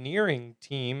engineering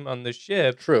team on the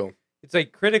ship. True. It's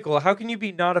like critical. How can you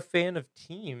be not a fan of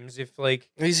teams if like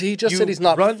he just said he's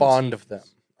not fond of them?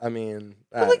 I mean,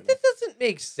 but like that doesn't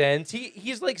make sense.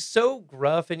 He's like so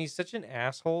gruff and he's such an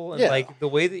asshole, and like the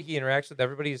way that he interacts with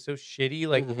everybody is so shitty.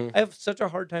 Like I have such a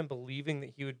hard time believing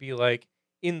that he would be like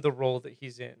in the role that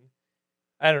he's in.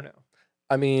 I don't know.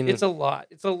 I mean, it's a lot.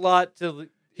 It's a lot to.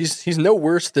 He's no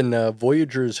worse than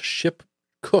Voyager's ship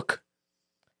cook.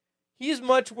 He's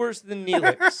much worse than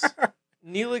Neelix.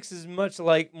 Neelix is much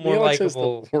more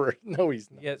likable. No,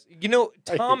 he's not. Yes, you know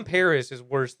Tom Paris is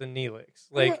worse than Neelix.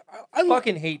 Like I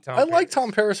fucking hate Tom. I like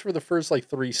Tom Paris for the first like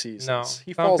 3 seasons. No,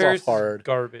 he Tom falls Paris off hard. Is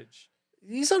garbage.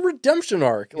 He's a redemption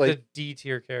arc. He's a D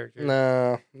tier character.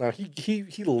 No,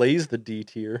 he lays the D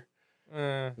tier.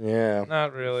 Yeah,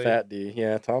 not really. Fat D.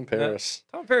 Yeah, Tom Paris.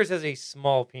 No, Tom Paris has a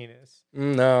small penis.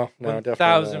 No, definitely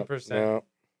 1,000%.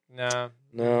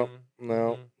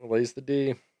 No. Lays the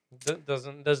D.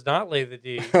 Does not lay the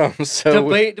D. So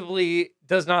debatably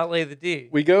does not lay the D.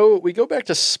 We go back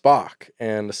to Spock,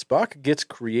 and Spock gets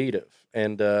creative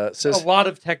and says a lot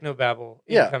of technobabble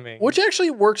incoming. Which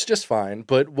actually works just fine.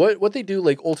 But what they do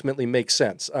like ultimately makes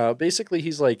sense. Basically,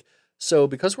 he's like, so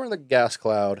because we're in the gas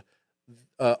cloud,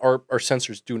 our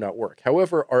sensors do not work.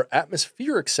 However, our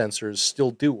atmospheric sensors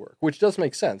still do work, which does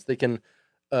make sense. They can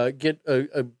get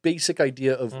a basic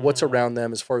idea of what's around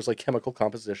them as far as like chemical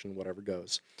composition, whatever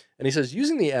goes. And he says,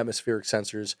 using the atmospheric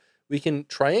sensors, we can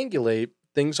triangulate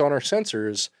things on our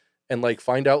sensors and like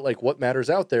find out like what matters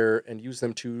out there and use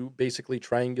them to basically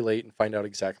triangulate and find out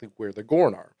exactly where the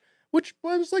Gorn are. Which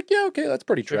I was like, yeah, okay, that's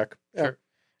pretty Trek. Yeah. Sure.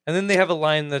 And then they have a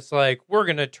line that's like, we're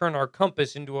going to turn our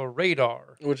compass into a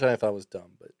radar. Which I thought was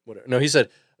dumb, but whatever. No, he said,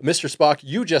 Mr. Spock,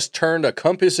 you just turned a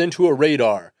compass into a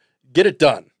radar. Get it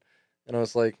done. And I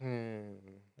was like,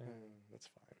 that's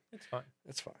fine.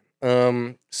 It's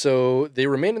fine. So they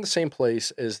remain in the same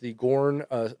place as the Gorn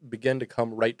begin to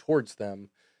come right towards them.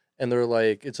 And they're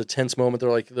like, it's a tense moment. They're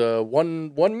like, the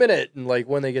 1 minute. And like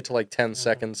when they get to like 10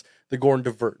 seconds, the Gorn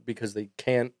divert because they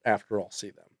can't, after all, see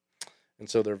them. And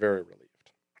so they're very relieved.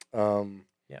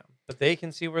 But they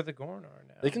can see where the Gorn are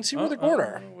now. They can see where the Gorn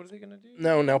are. What are they going to do?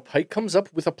 No, now Pike comes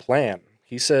up with a plan.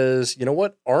 He says, you know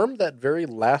what? Arm that very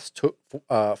last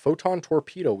photon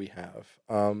torpedo we have,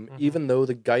 even though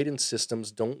the guidance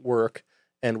systems don't work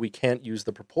and we can't use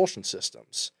the propulsion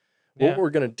systems. What we're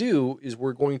going to do is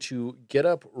we're going to get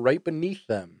up right beneath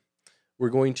them. We're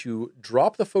going to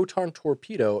drop the photon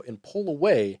torpedo and pull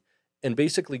away, and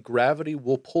basically gravity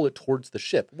will pull it towards the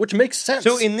ship, which makes sense.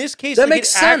 So in this case, that makes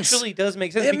sense. Actually does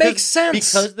make sense. It makes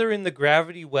sense. Because they're in the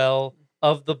gravity well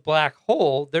of the black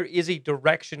hole, there is a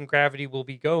direction gravity will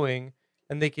be going,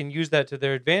 and they can use that to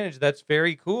their advantage. That's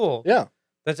very cool. Yeah.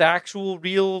 That's actual,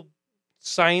 real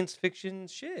science fiction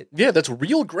shit. Yeah, that's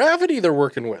real gravity they're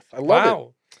working with. I love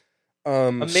it.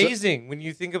 Amazing when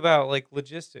you think about like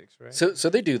logistics, right? So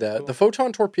they do that. Cool. The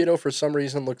photon torpedo, for some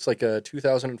reason, looks like a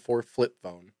 2004 flip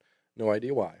phone. No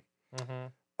idea why.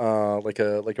 like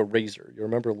a Razor. You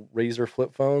remember Razor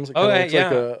flip phones? It Oh, kinda looks yeah.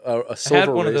 like a I silver had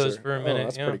one Razor. of those for a minute.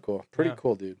 That's yeah. pretty cool. Pretty Yeah.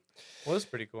 cool, dude. Was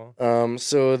pretty cool.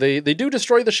 So they do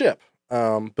destroy the ship.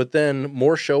 But then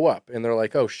more show up, and they're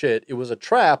like, "Oh shit! It was a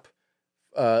trap.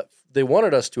 They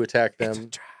wanted us to attack It's a them,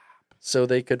 trap. so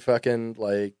they could fucking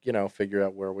figure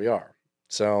out where we are."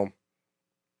 So,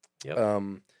 Yep.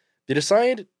 they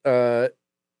decide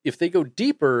if they go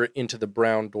deeper into the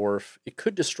brown dwarf, it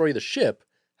could destroy the ship.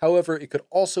 However, it could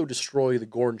also destroy the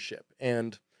Gorn ship.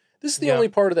 And this is the only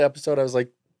part of the episode I was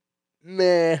like,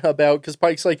 meh about, because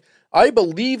Pike's like, I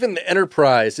believe in the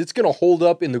Enterprise. It's going to hold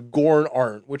up and the Gorn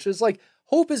aren't, which is like,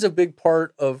 hope is a big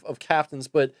part of captains,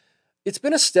 but it's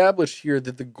been established here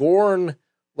that the Gorn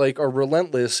are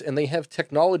relentless and they have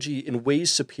technology in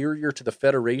ways superior to the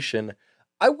Federation.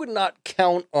 I would not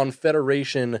count on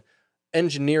Federation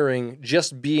engineering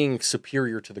just being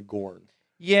superior to the Gorn.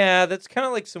 Yeah, that's kind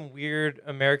of like some weird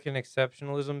American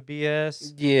exceptionalism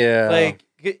BS. Yeah. Like,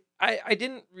 I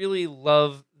didn't really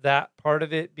love that part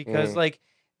of it because,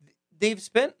 they've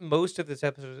spent most of this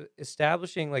episode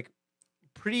establishing,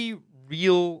 pretty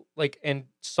real, and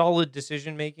solid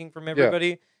decision-making from everybody.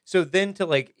 Yeah. So then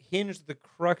to, hinge the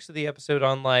crux of the episode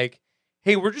on,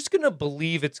 hey, we're just going to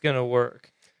believe it's going to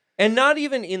work. And not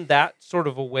even in that sort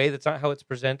of a way. That's not how it's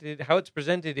presented. How it's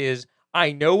presented is,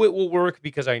 I know it will work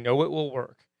because I know it will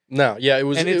work. No, yeah, it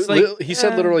was. And it's he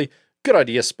said literally, "Good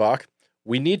idea, Spock.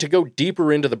 We need to go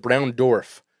deeper into the brown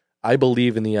dwarf. I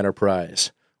believe in the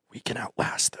Enterprise. We can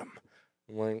outlast them."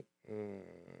 I'm like,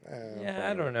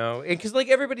 I don't know, because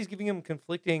everybody's giving him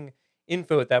conflicting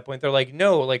info at that point. They're like,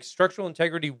 no, structural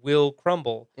integrity will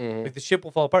crumble, the ship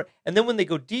will fall apart. And then when they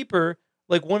go deeper,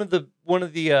 one of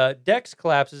the decks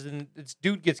collapses and this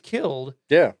dude gets killed.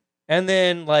 Yeah. And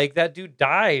then, that dude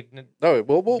died. Oh,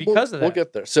 because of that. We'll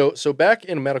get there. So back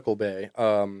in Medical Bay,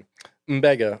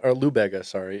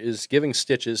 Lubega, is giving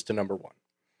stitches to number one.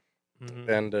 Mm-hmm.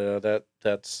 And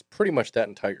that's pretty much that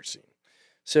entire scene.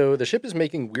 So the ship is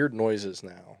making weird noises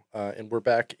now, and we're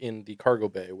back in the cargo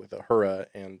bay with Uhura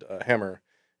and Hammer,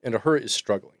 and Uhura is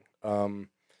struggling.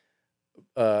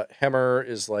 Hammer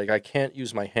is like, I can't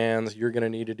use my hands. You're going to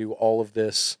need to do all of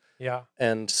this. Yeah.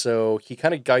 And so he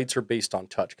kind of guides her based on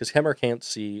touch because Hammer can't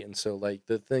see. And so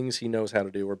the things he knows how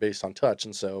to do are based on touch.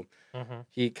 And so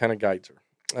he kind of guides her.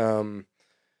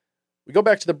 We go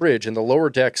back to the bridge and the lower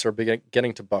decks are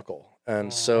getting to buckle.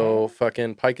 And so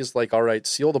fucking Pike is like, all right,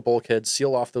 seal the bulkhead,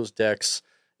 seal off those decks.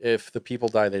 If the people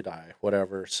die, they die,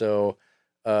 whatever. So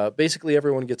basically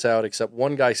everyone gets out except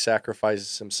one guy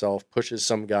sacrifices himself, pushes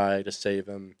some guy to save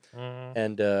him,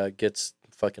 and gets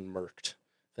fucking murked.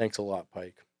 Thanks a lot,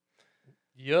 Pike.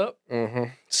 Yep.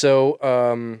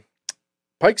 So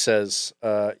Pike says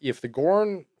if the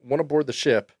Gorn want to board the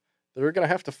ship, they're going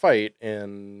to have to fight,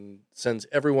 and sends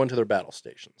everyone to their battle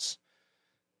stations.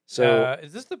 So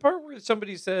is this the part where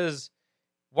somebody says,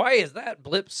 why is that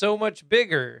blip so much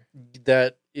bigger?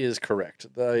 That is correct.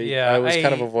 I was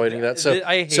kind of avoiding that. So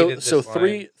I hated this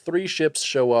line. three ships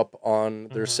show up on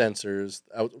their sensors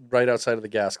right outside of the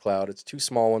gas cloud. It's two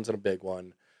small ones and a big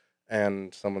one.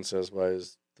 And someone says, why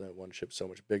is that one ship so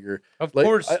much bigger? Of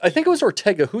course. I think it was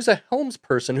Ortega, who's a helms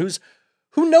person,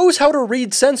 who knows how to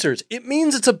read sensors. It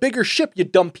means it's a bigger ship, you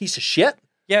dumb piece of shit.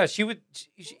 Yeah, if she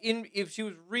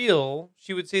was real,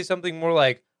 she would say something more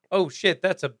like, oh shit,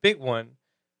 that's a big one.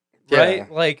 Right?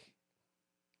 Yeah.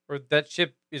 Or that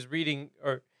ship is reading,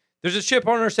 or there's a ship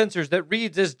on our sensors that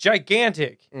reads as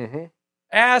gigantic.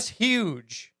 Ass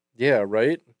huge. Yeah,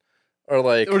 right? Or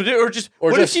what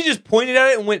if she just pointed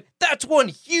at it and went, that's one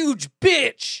huge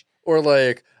bitch? Or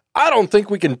I don't think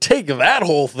we can take that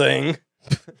whole thing.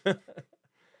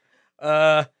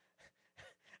 I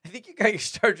think you got your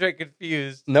Star Trek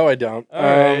confused. No, I don't.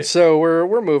 Right. So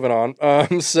we're moving on.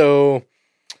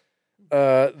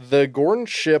 The Gorn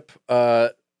ship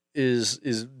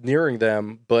is nearing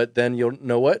them, but then you'll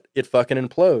know what? It fucking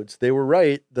implodes. They were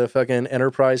right. The fucking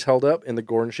Enterprise held up, and the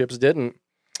Gorn ships didn't.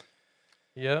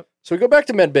 Yep. So we go back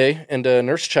to Medbay, and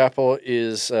Nurse Chapel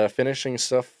is finishing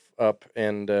stuff up,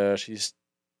 and she's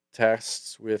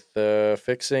tasked with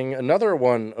fixing another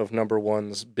one of Number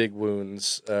One's big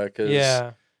wounds,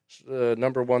 because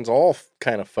Number One's all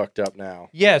kind of fucked up now.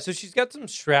 Yeah, so she's got some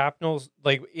shrapnels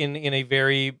in a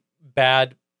very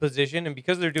bad position, and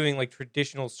because they're doing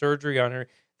traditional surgery on her,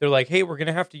 they're like, hey, we're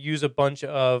gonna have to use a bunch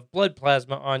of blood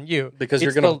plasma on you because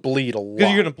you're gonna bleed a lot.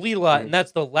 Because you're gonna bleed a lot, and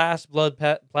that's the last blood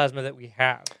plasma that we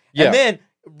have. Yeah. And then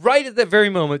right at that very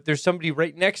moment, there's somebody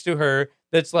right next to her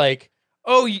that's like,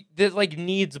 oh, that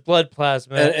needs blood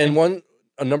plasma, and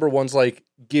Number One's like,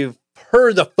 give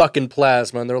her the fucking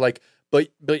plasma, and they're like, but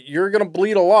you're gonna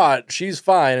bleed a lot. She's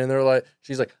fine. And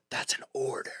she's like, that's an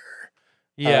order.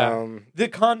 Yeah. The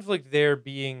conflict there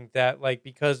being that, like,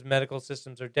 because medical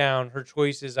systems are down, her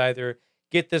choice is either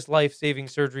get this life-saving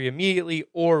surgery immediately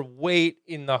or wait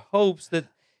in the hopes that,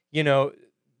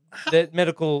 that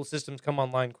medical systems come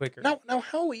online quicker. Now,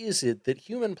 how is it that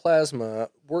human plasma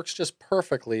works just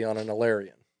perfectly on an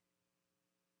Alarian?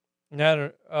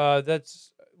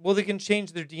 They can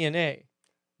change their DNA.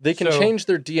 They can change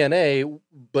their DNA,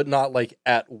 but not like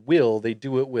at will. They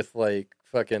do it with like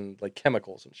fucking like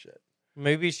chemicals and shit.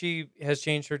 Maybe she has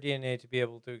changed her DNA to be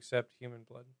able to accept human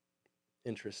blood.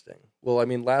 Interesting. Well, I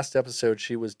mean, last episode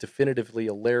she was definitively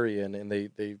Alarian, and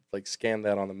they like scanned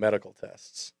that on the medical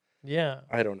tests. Yeah.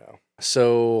 I don't know.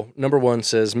 So number 1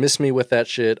 says, "Miss me with that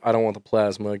shit. I don't want the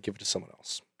plasma. Give it to someone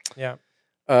else." Yeah.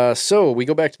 So we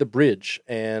go back to the bridge,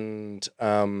 and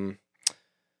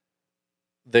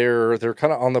they're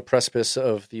kind of on the precipice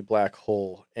of the black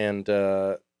hole, and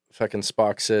fucking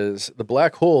Spock says the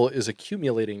black hole is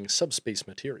accumulating subspace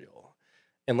material.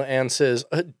 And Leanne says,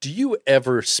 "Do you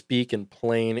ever speak in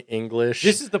plain English?"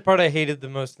 This is the part I hated the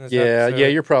most in this episode. Yeah,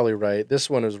 you're probably right. This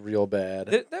one is real bad.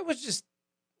 That was just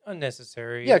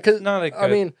unnecessary. Yeah, because I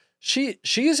mean, she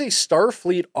is a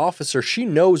Starfleet officer. She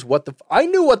knows what I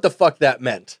knew what the fuck that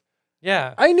meant.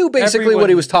 Yeah, I knew basically what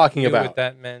he was talking about. What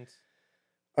that meant.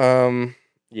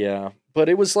 Yeah, but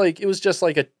it was just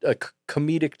like a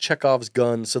comedic Chekhov's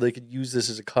gun, so they could use this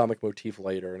as a comic motif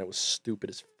later, and it was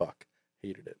stupid as fuck.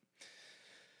 Hated it.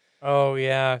 Oh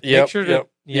yeah. Yep, Make sure to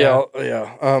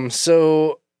yeah.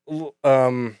 So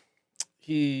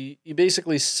he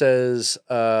basically says,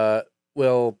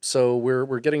 well, so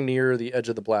we're getting near the edge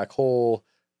of the black hole,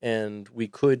 and we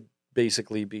could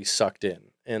basically be sucked in.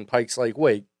 And Pike's like,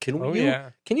 wait, can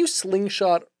you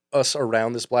slingshot us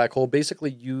around this black hole?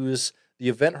 Basically use the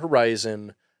event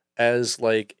horizon as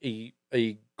like a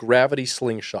gravity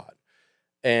slingshot.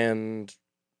 And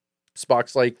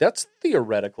Spock's like, that's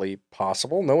theoretically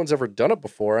possible. No one's ever done it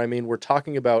before. I mean, we're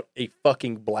talking about a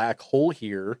fucking black hole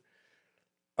here.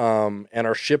 And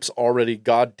our ship's already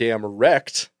goddamn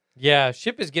wrecked. Yeah,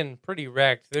 ship is getting pretty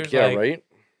wrecked. There's right?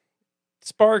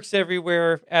 Sparks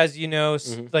everywhere, as you know,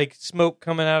 like smoke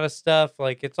coming out of stuff.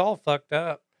 Like, it's all fucked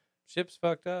up. Ship's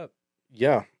fucked up.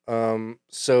 Yeah.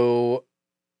 So,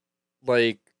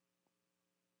 like,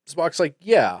 Spock's like,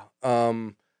 yeah,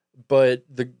 but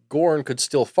the Gorn could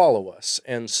still follow us.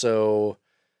 And so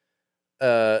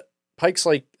Pike's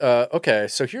like, okay,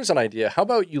 so here's an idea. How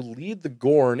about you lead the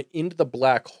Gorn into the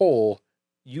black hole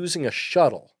using a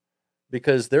shuttle?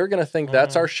 Because they're going to think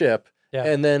that's our ship. Yeah.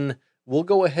 And then we'll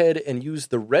go ahead and use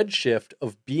the redshift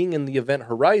of being in the event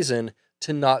horizon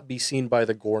to not be seen by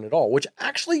the Gorn at all, which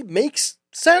actually makes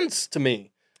sense to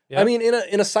me. Yep. I mean,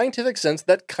 in a scientific sense,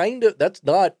 that's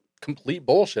not complete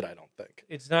bullshit, I don't think.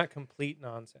 It's not complete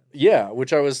nonsense. Yeah,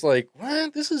 which I was like,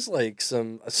 what? This is like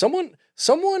someone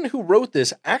who wrote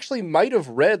this actually might have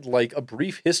read like A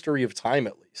Brief History of Time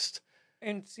at least.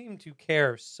 And seemed to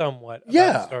care somewhat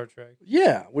about Star Trek.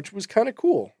 Yeah, which was kind of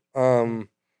cool.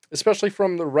 Especially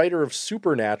from the writer of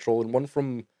Supernatural and one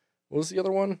from, what was the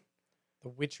other one? The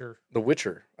Witcher. The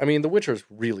Witcher. I mean, The Witcher's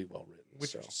really well written.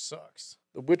 Witcher sucks.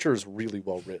 The Witcher's really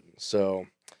well written, so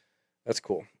that's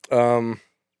cool. So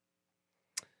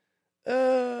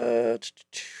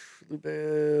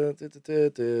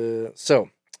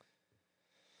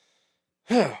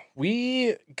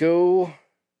we go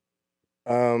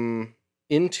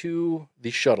into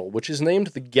the shuttle, which is named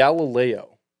the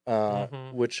Galileo,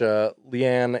 which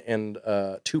Leanne and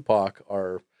Tupac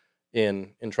are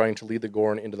in trying to lead the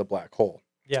Gorn into the black hole.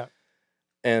 Yeah.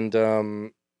 And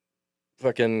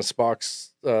fucking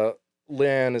Spock's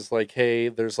Leanne is like, hey,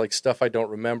 there's like stuff I don't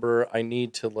remember. I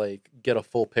need to like get a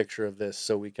full picture of this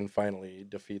so we can finally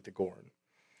defeat the Gorn.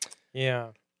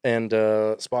 Yeah. And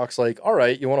Spock's like, all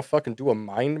right, you want to fucking do a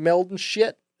mind meld and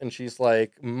shit? And she's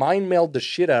like, mind meld the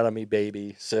shit out of me,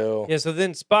 baby. So yeah, so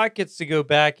then Spock gets to go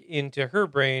back into her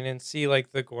brain and see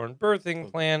like the Gorn birthing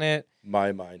planet.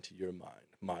 My mind to your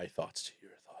mind, my thoughts to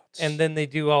your thoughts. And then they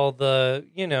do all the,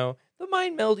 the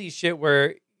mind meldy shit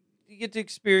where you get to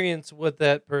experience what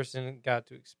that person got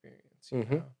to experience.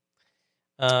 You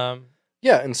know?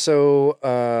 Yeah, and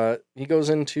so he goes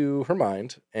into her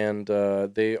mind, and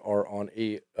they are on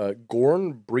a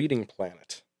Gorn breeding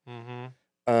planet.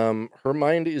 Her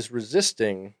mind is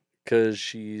resisting because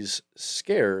she's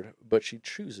scared, but she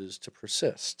chooses to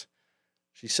persist.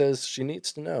 She says she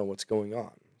needs to know what's going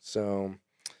on. So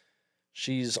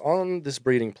she's on this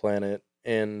breeding planet,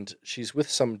 and she's with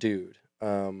some dude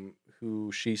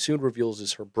who she soon reveals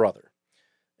is her brother,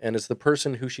 and is the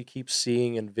person who she keeps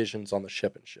seeing in visions on the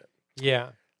ship and shit. Yeah.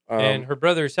 And her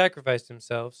brother sacrificed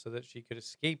himself so that she could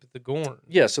escape the Gorn.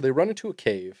 Yeah, so they run into a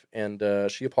cave, and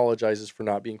she apologizes for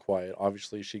not being quiet.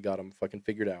 Obviously, she got him fucking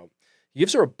figured out. He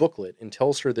gives her a booklet and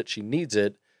tells her that she needs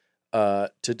it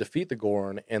to defeat the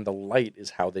Gorn, and the light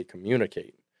is how they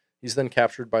communicate. He's then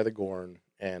captured by the Gorn,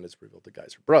 and it's revealed the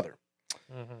guy's her brother.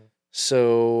 Mm-hmm.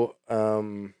 So,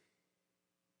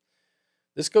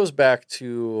 this goes back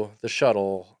to the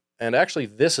shuttle, and actually,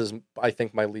 this is, I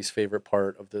think, my least favorite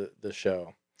part of the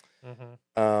show.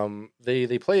 Mm-hmm.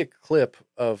 They play a clip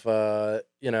of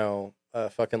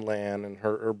fucking Lan and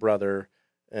her brother,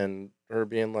 and her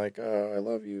being like, "I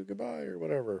love you, goodbye," or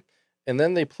whatever, and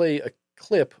then they play a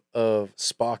clip of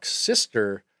Spock's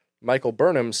sister, Michael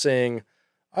Burnham, saying,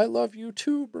 "I love you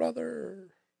too, brother."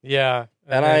 Yeah,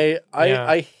 and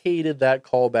I hated that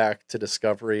callback to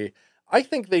Discovery. I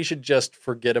think they should just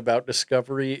forget about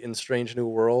Discovery in Strange New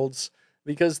Worlds,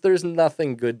 because there's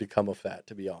nothing good to come of that,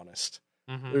 to be honest.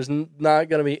 Mm-hmm. There's not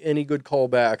going to be any good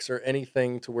callbacks or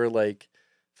anything to where, like,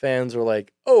 fans are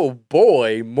like, oh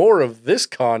boy, more of this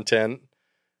content.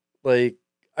 Like,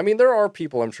 I mean, there are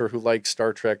people, I'm sure, who like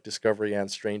Star Trek, Discovery,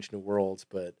 and Strange New Worlds,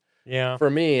 but yeah, for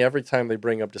me, every time they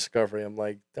bring up Discovery, I'm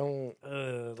like,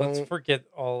 let's forget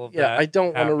all of that. Yeah, I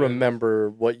don't want to remember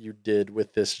what you did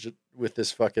with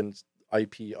this fucking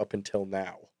IP up until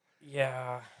now.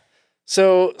 Yeah.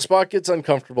 So Spock gets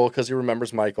uncomfortable because he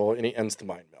remembers Michael, and he ends the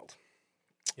mind meld.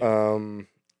 Yeah.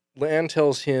 Lan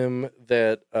tells him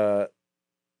that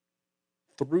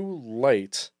through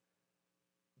light,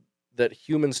 that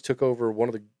humans took over one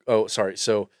of the... Oh, sorry.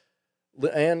 So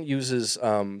Lan uses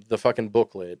the fucking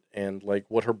booklet and like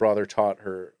what her brother taught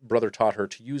her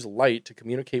to use light to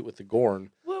communicate with the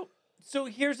Gorn. Well, so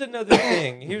here's another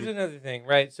thing.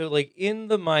 Right? So like in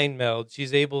the mind meld,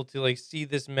 she's able to like see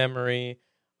this memory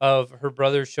of her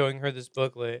brother showing her this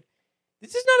booklet.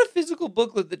 This is not a physical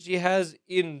booklet that she has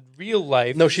in real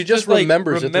life. No, she just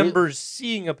remembers it. Remembers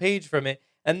seeing a page from it,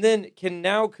 and then can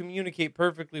now communicate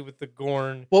perfectly with the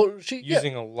Gorn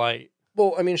using a light.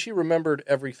 Well, I mean, she remembered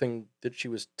everything that she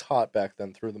was taught back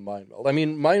then through the mind meld. I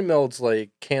mean, mind melds like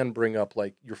can bring up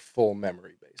like your full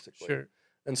memory, basically. Sure.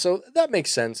 And so that makes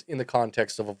sense in the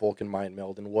context of a Vulcan mind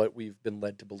meld and what we've been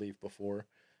led to believe before.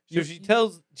 So she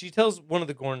tells one of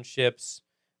the Gorn ships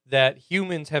that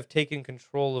humans have taken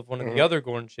control of one of the other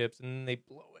Gorn ships, and then they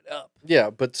blow it up. Yeah,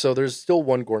 but so there's still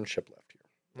one Gorn ship left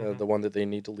here, the one that they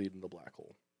need to lead in the black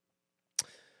hole.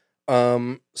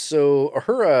 So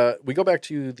Uhura, we go back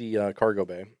to the cargo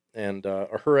bay, and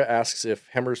Uhura asks if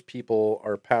Hemmer's people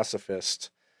are pacifist,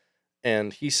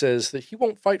 and he says that he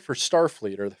won't fight for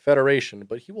Starfleet or the Federation,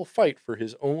 but he will fight for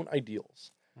his own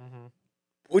ideals.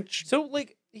 So,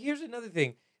 like, here's another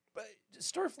thing.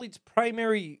 Starfleet's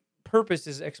primary purpose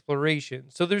is exploration.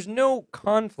 So there's no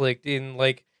conflict in,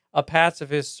 like, a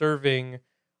pacifist serving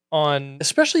on...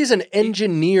 Especially as an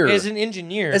engineer. As an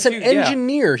engineer.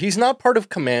 Yeah. He's not part of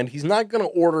command. He's not going to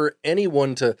order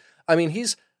anyone to... I mean,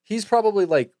 he's probably,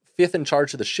 like, fifth in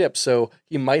charge of the ship, so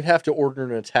he might have to order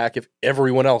an attack if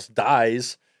everyone else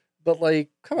dies. But, like,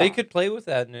 come on. They could play with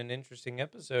that in an interesting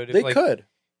episode. They could.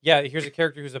 Yeah, here's a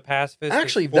character who's a pacifist.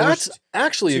 Actually, that's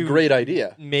actually a great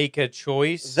idea. Make a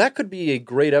choice. That could be a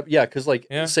great... Yeah, because, like,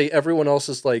 say everyone else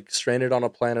is, like, stranded on a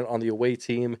planet on the away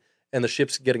team, and the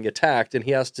ship's getting attacked, and he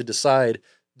has to decide,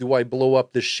 do I blow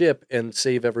up the ship and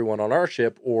save everyone on our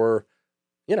ship, or,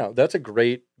 that's a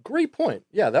great point.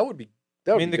 Yeah, that would be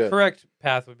the good. Correct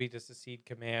path would be to secede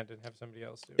command and have somebody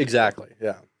else do it. Exactly,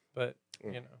 yeah. But,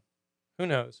 who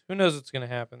knows? Who knows what's going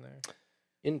to happen there?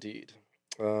 Indeed.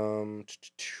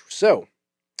 So,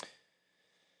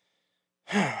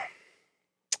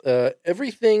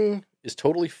 everything is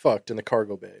totally fucked in the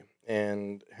cargo bay,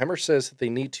 and Hemmer says that they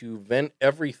need to vent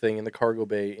everything in the cargo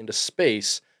bay into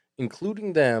space,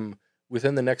 including them,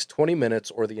 within the next 20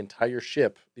 minutes, or the entire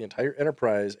ship, the entire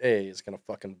Enterprise A, is going to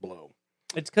fucking blow.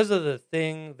 It's because of the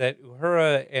thing that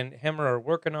Uhura and Hemmer are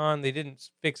working on. They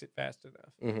didn't fix it fast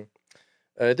enough.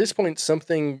 At this point,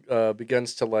 something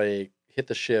begins to, like, hit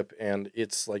the ship, and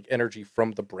it's like energy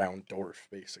from the brown dwarf,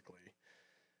 basically.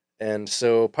 And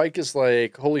so Pike is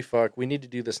like, holy fuck, we need to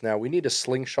do this now. We need a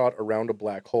slingshot around a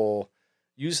black hole,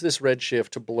 use this redshift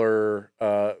to blur,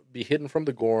 be hidden from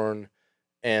the Gorn,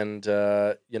 and,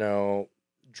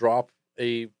 drop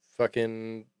the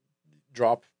fucking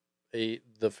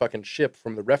ship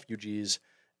from the refugees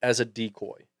as a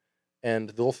decoy.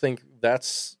 And they'll think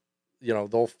that's,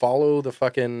 they'll follow the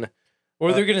fucking...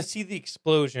 Or they're going to see the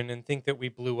explosion and think that we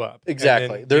blew up.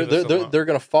 Exactly. They're going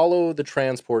to follow the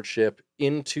transport ship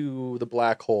into the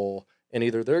black hole, and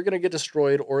either they're going to get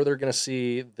destroyed or they're going to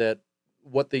see that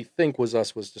what they think was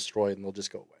us was destroyed, and they'll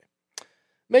just go away.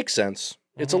 Makes sense.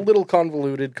 It's a little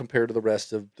convoluted compared to the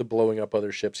rest of the blowing up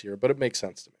other ships here, but it makes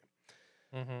sense to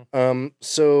me.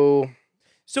 So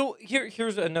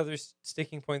here's another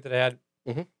sticking point that I had.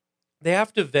 Mhm. They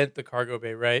have to vent the cargo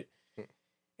bay, right?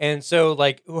 And so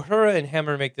like Uhura and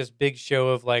Hammer make this big show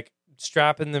of like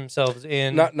strapping themselves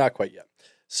in. Not quite yet.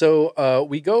 So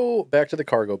we go back to the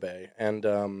cargo bay,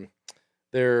 and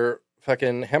they're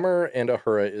fucking Hammer and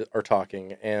Uhura are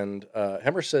talking, and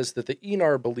Hammer says that the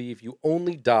Enar believe you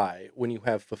only die when you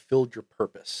have fulfilled your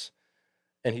purpose.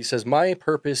 And he says, my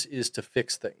purpose is to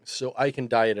fix things, so I can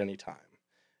die at any time.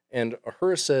 And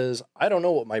Uhura says, I don't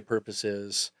know what my purpose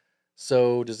is,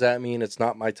 so does that mean it's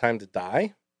not my time to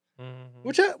die?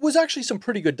 Which was actually some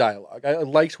pretty good dialogue. I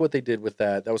liked what they did with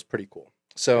that. That was pretty cool.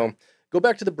 So go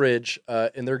back to the bridge,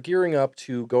 and they're gearing up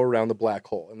to go around the black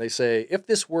hole. And they say, if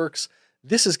this works,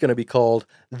 this is going to be called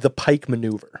the Pike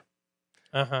Maneuver.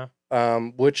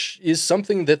 Which is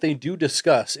something that they do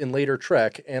discuss in later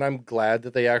Trek, and I'm glad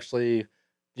that they actually,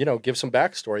 give some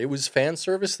backstory. It was fan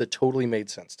service that totally made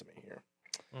sense to me here.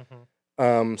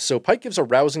 So Pike gives a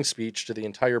rousing speech to the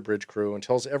entire bridge crew and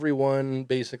tells everyone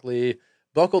basically,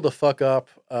 buckle the fuck up.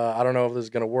 I don't know if this is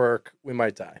going to work. We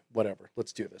might die. Whatever.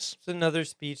 Let's do this. It's another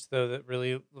speech, though, that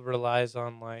really relies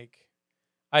on, like,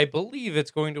 I believe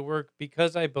it's going to work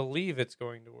because I believe it's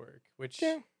going to work, which,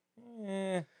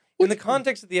 in the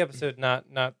context of the episode, not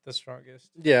the strongest.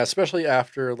 Yeah, especially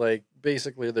after, like,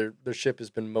 basically their ship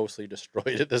has been mostly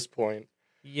destroyed at this point.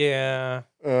 Yeah.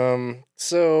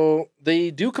 So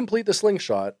they do complete the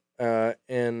slingshot,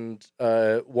 and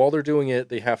while they're doing it,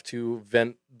 they have to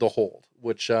vent the hold,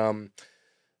 which at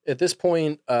this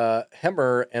point,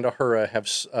 Hemmer and Uhura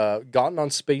have gotten on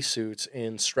spacesuits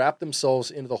and strapped themselves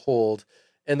into the hold,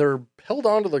 and they're held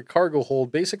onto the cargo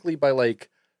hold basically by like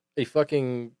a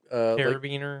fucking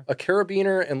carabiner, a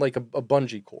carabiner, and like a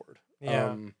bungee cord.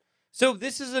 Yeah. So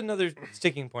this is another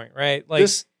sticking point, right? Like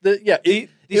it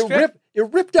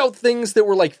ripped out things that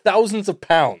were like thousands of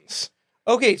pounds.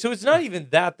 Okay, so it's not even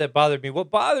that bothered me. What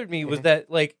bothered me was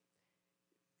that, like,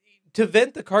 to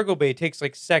vent the cargo bay takes,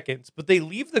 like, seconds, but they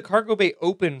leave the cargo bay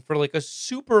open for, like, a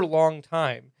super long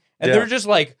time. And they're just,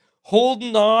 like,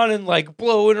 holding on and, like,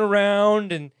 blowing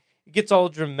around, and it gets all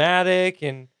dramatic,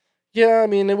 and... Yeah, I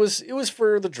mean, it was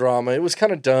for the drama. It was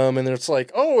kind of dumb, and it's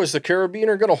like, oh, is the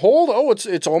carabiner going to hold? Oh,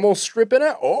 it's almost stripping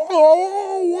out.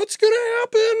 Oh, what's going to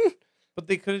happen? But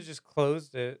they could have just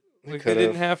closed it. Like, they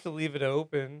didn't have to leave it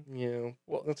open. Yeah,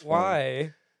 well, that's why?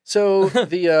 Fine. So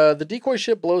the decoy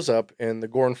ship blows up and the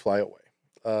Gorn fly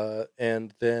away.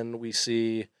 And then we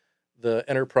see the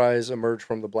Enterprise emerge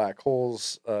from the black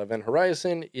hole's event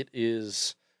horizon. It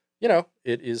is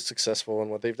successful in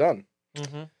what they've done.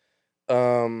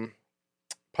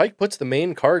 Pike puts the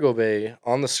main cargo bay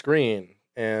on the screen,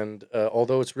 and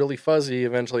although it's really fuzzy,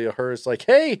 eventually Uhura's like,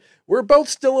 "Hey, we're both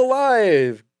still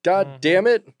alive! God damn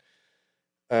it!"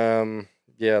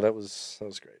 Yeah, that was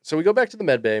great. So we go back to the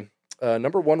med bay.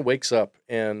 Number 1 wakes up,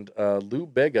 and Lou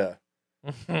Bega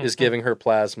is giving her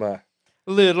plasma.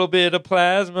 Little bit of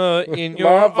plasma in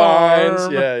your vines.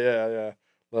 Yeah.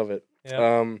 Love it.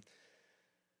 Yep.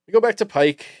 We go back to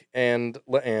Pike and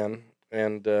La'an,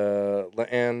 and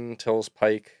La'an tells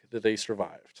Pike that they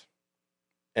survived.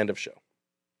 End of show.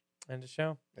 End of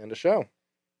show.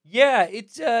 Yeah,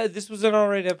 it's this was an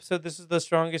alright episode. This is the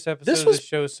strongest episode of the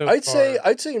show so far.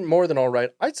 I'd say more than alright.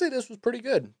 I'd say this was pretty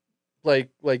good. Like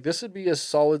this would be a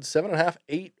solid 7.5,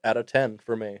 8 out of 10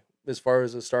 for me as far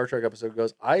as a Star Trek episode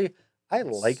goes. I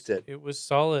liked it. It was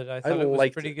solid. I thought it was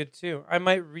pretty good too. I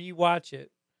might rewatch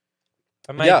it.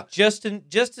 I might just to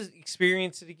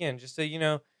experience it again, just so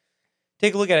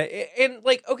take a look at it. And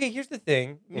like, okay, here's the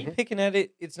thing: me picking at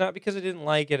it, it's not because I didn't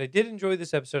like it. I did enjoy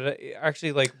this episode. I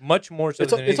actually like much more so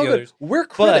than any of the others. We're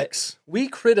critics. We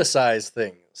criticize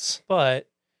things, but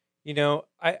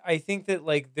I think that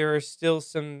like there are still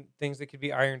some things that could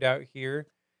be ironed out here.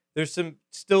 There's some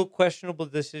still questionable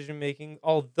decision making,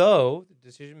 although the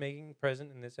decision making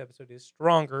present in this episode is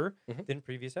stronger than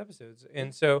previous episodes,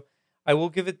 and so I will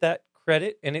give it that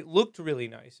credit. And it looked really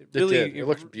nice. It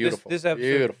looked beautiful. This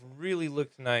episode really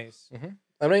looked nice.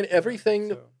 I mean,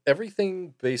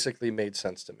 everything basically made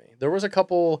sense to me. There was a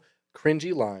couple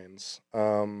cringy lines,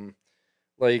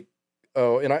 like.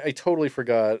 Oh, and I totally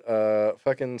forgot.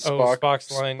 Fucking Spock.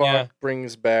 Spock's line. Spock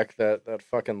brings back that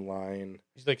fucking line.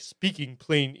 He's like speaking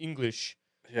plain English.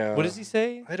 Yeah. What does he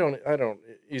say? I don't.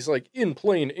 He's like in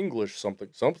plain English something,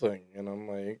 and I'm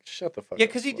like, shut the fuck up. Yeah,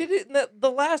 because he did it in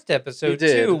the last episode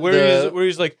too, where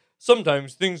he's like,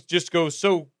 sometimes things just go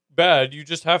so bad, you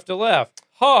just have to laugh.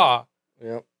 Ha.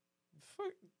 Yep.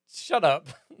 Shut up.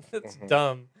 That's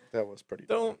dumb. That was pretty.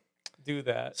 Don't. do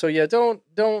that. So yeah, don't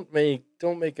make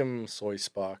him soy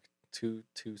Spock,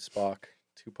 Spock,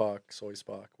 Tupac, soy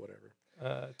Spock, whatever.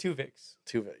 Tuvix.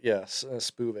 Yes,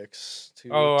 Spoovix.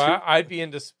 I'd be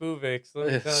into Spoovix.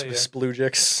 Let me tell you.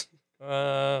 Sploogix.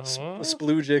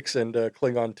 Sploogix and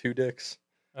Klingon 2 dicks.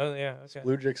 Oh yeah, okay.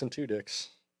 Sploogix and 2 dicks.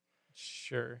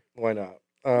 Sure. Why not?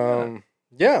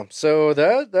 Yeah. So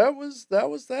that was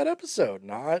that episode.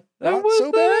 Not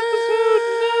so bad.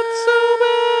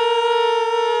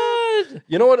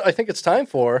 You know what? I think it's time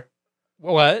for.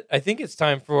 What? I think it's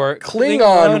time for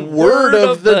Klingon Word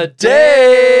of the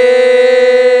Day.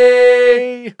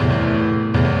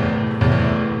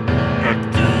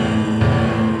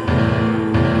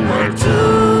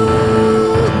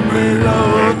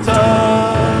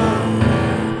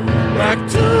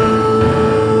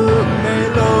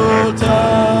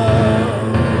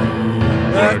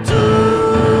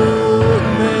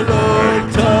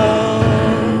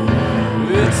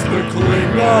 It's the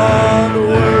Klingon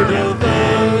Word of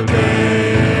the Day.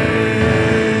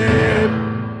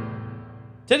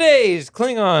 Today's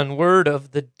Klingon word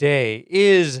of the day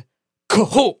is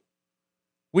 "kaho,"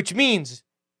 which is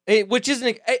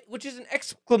an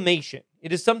exclamation.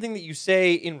 It is something that you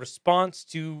say in response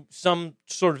to some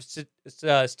sort of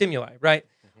stimuli, right?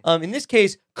 In this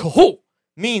case, "kaho"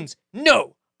 means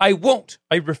no, I won't,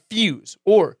 I refuse,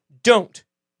 or don't,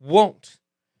 won't.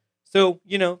 So,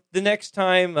 the next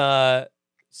time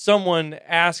someone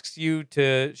asks you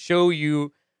to show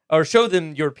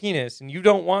them your penis and you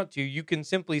don't want to, you can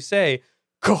simply say,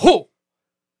 "Kaho."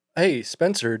 Hey,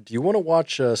 Spencer, do you want to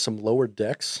watch some Lower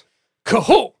Decks?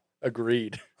 Kaho.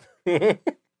 Agreed.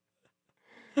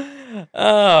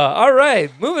 All right,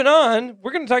 moving on.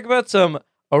 We're going to talk about some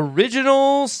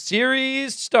original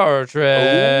series Star Trek.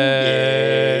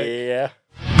 Oh, yeah.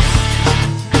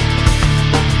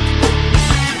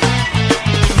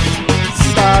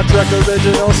 Star Trek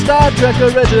Original, Star Trek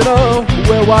Original.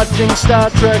 We're watching Star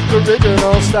Trek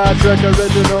Original, Star Trek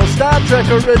Original, Star Trek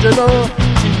Original.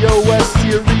 TOS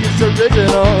series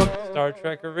original. Star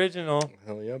Trek Original.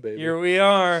 Hell yeah, baby. Here we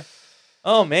are.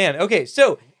 Oh, man. Okay,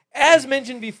 so as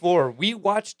mentioned before, we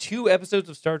watch 2 episodes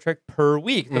of Star Trek per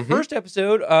week. The first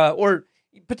episode, or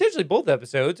potentially both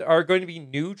episodes, are going to be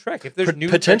new Trek. If there's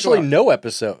potentially no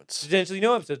episodes. Potentially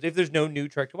no episodes if there's no new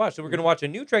Trek to watch. So we're going to watch a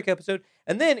new Trek episode,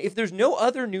 and then if there's no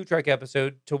other new Trek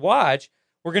episode to watch,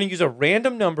 we're going to use a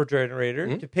random number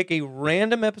generator to pick a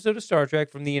random episode of Star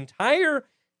Trek from the entire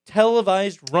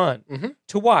televised run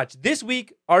to watch. This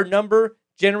week, our number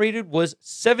generated was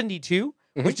 72,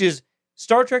 which is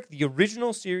Star Trek, the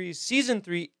original series, Season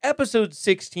 3, Episode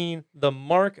 16, The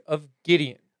Mark of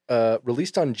Gideon.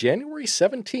 Released on January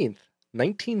 17th,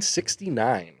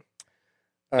 1969.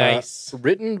 Nice.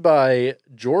 Written by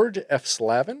George F.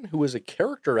 Slavin, who was a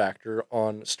character actor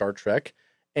on Star Trek,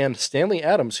 and Stanley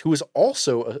Adams, who is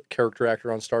also a character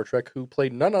actor on Star Trek, who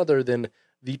played none other than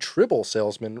the Tribble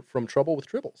salesman from Trouble with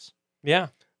Tribbles. Yeah.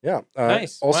 Yeah.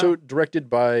 Nice. Also directed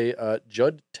by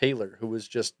Judd Taylor, who was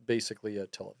just basically a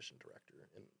television director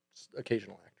and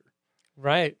occasional actor.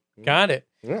 Right. Got it.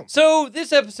 Yeah. So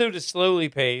this episode is slowly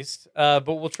paced, but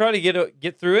we'll try to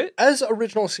get through it. As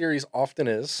original series often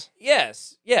is.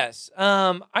 Yes.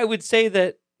 I would say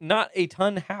that not a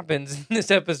ton happens in this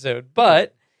episode,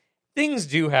 but things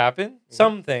do happen.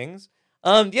 Some things.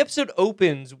 The episode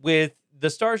opens with the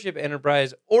Starship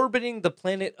Enterprise orbiting the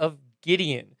planet of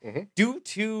Gideon due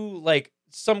to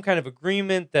some kind of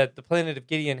agreement that the planet of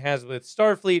Gideon has with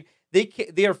Starfleet.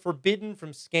 They are forbidden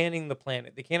from scanning the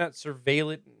planet. They cannot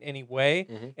surveil it in any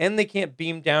way, and they can't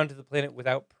beam down to the planet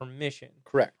without permission.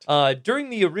 Correct.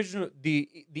 During the original the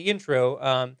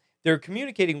intro, they're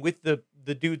communicating with the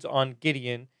dudes on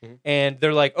Gideon, and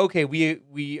they're like, "Okay,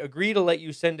 we agree to let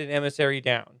you send an emissary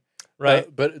down."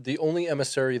 Right, but the only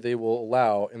emissary they will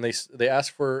allow, and they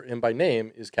ask for him by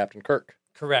name, is Captain Kirk.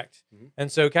 Correct.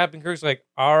 And so Captain Kirk's like,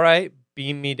 "All right,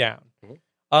 beam me down."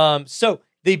 So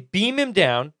they beam him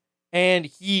down, and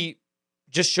he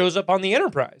just shows up on the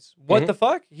Enterprise. What the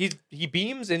fuck? He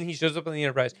beams and he shows up on the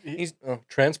Enterprise. He's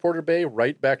transporter bay,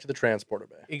 right back to the transporter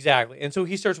bay. Exactly. And so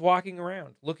he starts walking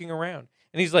around, looking around,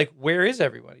 and he's like, "Where is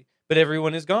everybody?" But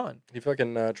everyone is gone. He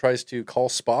fucking tries to call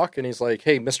Spock, and he's like,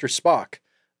 "Hey, Mr. Spock.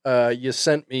 You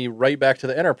sent me right back to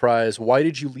the Enterprise. Why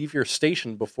did you leave your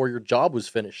station before your job was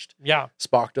finished?" Yeah.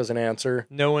 Spock doesn't answer.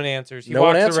 No one answers. He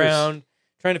walks around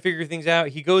trying to figure things out.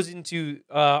 He goes onto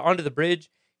the bridge.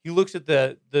 He looks at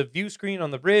the view screen on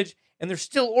the bridge, and they're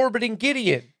still orbiting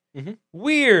Gideon.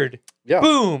 Weird. Yeah.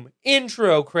 Boom.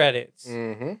 Intro credits.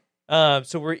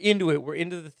 So we're into it. We're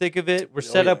into the thick of it. We're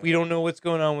set up. We don't know what's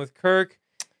going on with Kirk.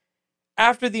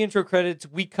 after the intro credits,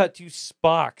 we cut to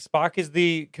Spock. Spock is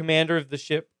the commander of the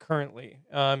ship currently.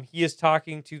 He is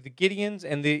talking to the Gideons,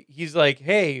 and he's like,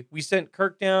 hey, we sent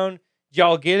Kirk down.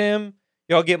 Y'all get him?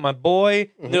 Y'all get my boy?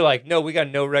 Mm-hmm. And they're like, no, we got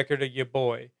no record of your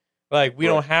boy. Like, we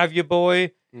don't have your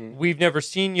boy. We've never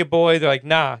seen your boy. They're like,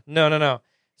 nah, no.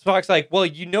 Spock's like, well,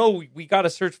 we got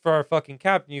to search for our fucking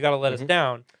captain. You got to let us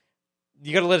down.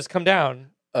 You got to let us come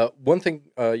down. One thing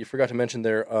you forgot to mention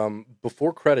there,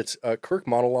 before credits, Kirk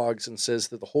monologues and says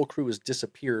that the whole crew has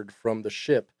disappeared from the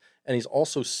ship, and he's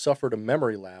also suffered a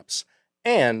memory lapse,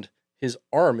 and his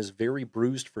arm is very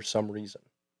bruised for some reason.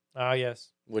 Ah, yes.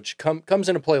 Which comes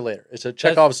into play later. It's a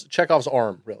Chekhov's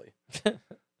arm, really.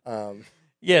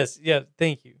 Yes, yeah,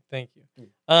 thank you.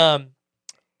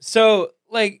 So,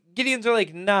 like, Gideons are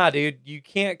like, nah, dude, you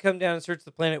can't come down and search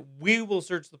the planet. We will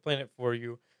search the planet for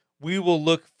you. We will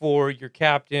look for your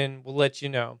captain. We'll let you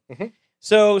know. Mm-hmm.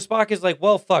 So Spock is like,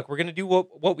 well, fuck, we're going to do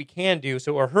what we can do.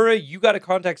 So Uhura, you got to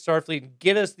contact Starfleet and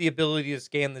get us the ability to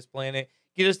scan this planet.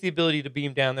 Get us the ability to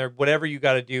beam down there. Whatever you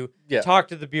got to do. Yeah. Talk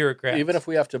to the bureaucrats. Even if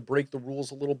we have to break the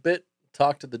rules a little bit,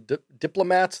 talk to the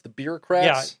diplomats, the bureaucrats.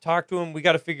 Yeah, talk to them. We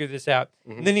got to figure this out.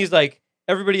 Mm-hmm. And then he's like,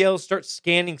 everybody else starts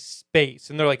scanning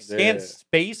space. And they're like, scan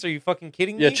space? Are you fucking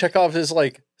kidding me? Yeah, Chekhov is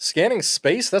like, scanning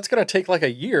space? That's going to take like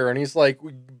a year. And he's like,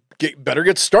 better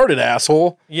get started,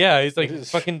 asshole. Yeah, he's like,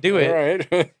 fucking do it. All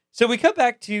right. So we cut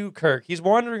back to Kirk. He's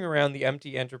wandering around the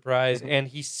empty Enterprise, and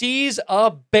he sees a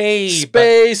babe.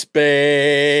 Space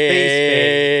babe.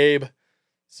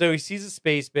 So he sees a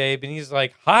space babe, and he's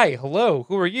like, hi, hello,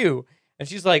 who are you? And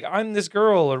she's like, I'm this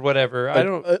girl or whatever. I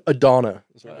don't... Adana.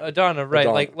 Adana, right.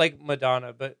 Adana. Like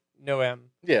Madonna, but no M.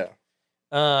 Yeah.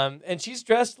 And she's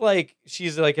dressed like...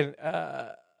 She's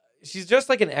just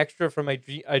like an extra from I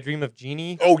Dream of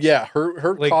Jeannie. Oh, yeah.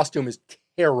 Her costume is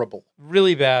terrible.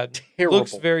 Really bad. Terrible.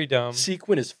 Looks very dumb.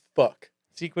 Sequin as fuck.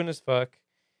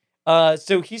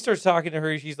 So he starts talking to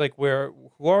her. She's like,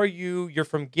 who are you? You're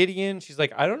from Gideon? She's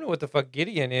like, I don't know what the fuck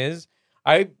Gideon is.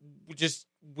 I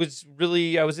was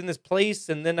in this place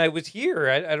and then I was here.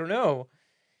 I don't know.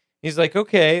 He's like,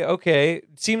 okay.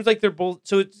 It seems like they're both...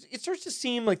 So it starts to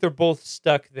seem like they're both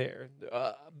stuck there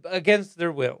against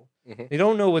their will. Mm-hmm. They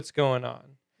don't know what's going on.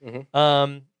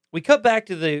 Mm-hmm. We cut back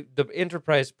to the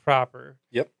Enterprise proper.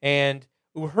 Yep. And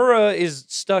Uhura is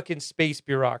stuck in space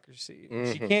bureaucracy.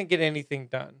 Mm-hmm. She can't get anything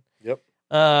done. Yep.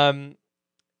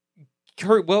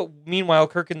 Meanwhile,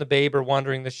 Kirk and the babe are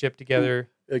wandering the ship together.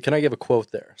 Can I give a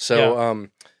quote there? So,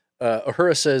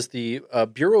 Uhura says the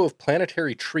Bureau of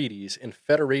Planetary Treaties and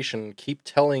Federation keep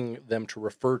telling them to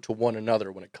refer to one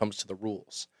another when it comes to the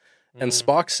rules. And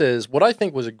Spock says, what I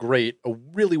think was a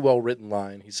really well-written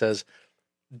line. He says,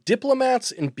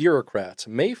 diplomats and bureaucrats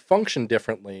may function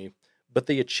differently, but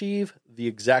they achieve the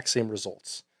exact same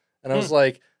results. And I was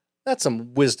like, that's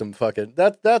some wisdom fucking...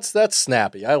 That's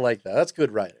snappy. I like that. That's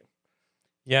good writing.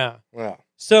 Yeah. Wow.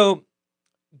 So,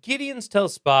 Gideons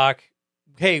tells Spock,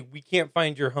 hey, we can't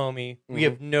find your homie. Mm-hmm. We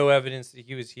have no evidence that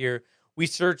he was here. We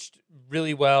searched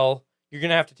really well. You're going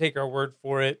to have to take our word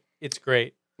for it. It's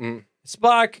great. Mm.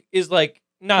 Spock is like,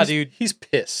 nah, dude. He's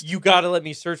pissed. You got to let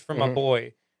me search for my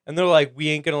boy. And they're like, we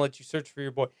ain't going to let you search for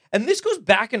your boy. And this goes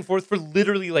back and forth for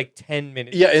literally like 10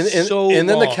 minutes. Yeah, and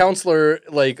then the counselor,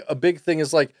 like, a big thing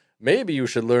is like, maybe you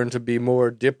should learn to be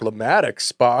more diplomatic,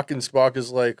 Spock. And Spock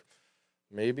is like,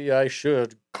 maybe I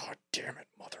should. God damn it,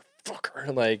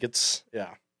 motherfucker. Like, it's,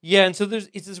 yeah. Yeah, and so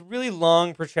it's this really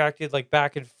long, protracted, like,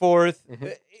 back and forth. Mm-hmm.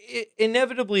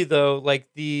 Inevitably, though, like,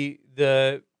 the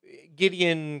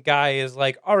Gideon guy is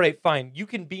like, all right, fine. You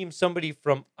can beam somebody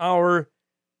from our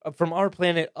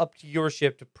planet up to your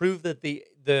ship to prove that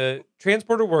the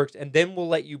transporter works, and then we'll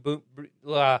let you beam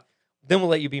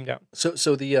down.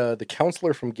 So the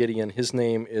counselor from Gideon, his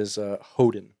name is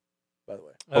Hoden, by the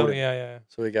way. Hoden. Oh yeah.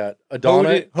 So we got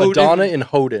Adana and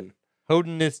Hoden.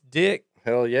 Hoden this dick.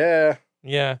 Hell yeah.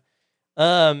 Yeah.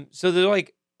 So they're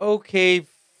like, okay,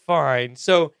 fine.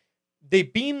 So they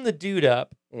beam the dude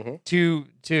up to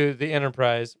the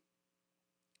Enterprise.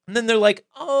 And then they're like,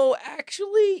 oh,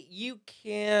 actually, you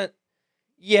can't.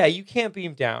 Yeah, you can't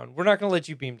beam down. We're not going to let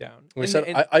you beam down.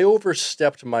 I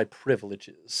overstepped my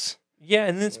privileges. Yeah,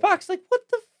 and then Spock's like, what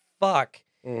the fuck?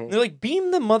 And they're like,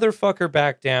 beam the motherfucker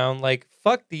back down. Like,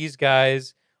 fuck these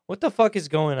guys. What the fuck is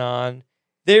going on?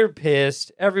 They're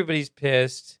pissed. Everybody's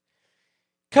pissed.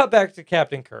 Cut back to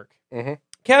Captain Kirk. Mm-hmm.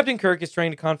 Captain Kirk is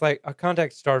trying to contact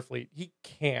Starfleet. He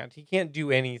can't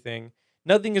do anything.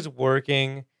 Nothing is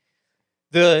working.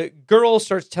 The girl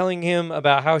starts telling him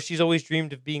about how she's always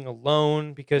dreamed of being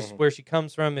alone because where she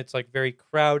comes from, it's like very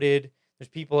crowded. There's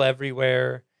people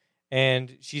everywhere,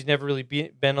 and she's never really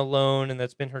been alone, and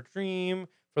that's been her dream.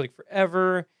 for like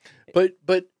forever. But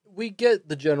we get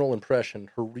the general impression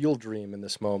her real dream in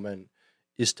this moment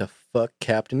is to fuck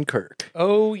Captain Kirk.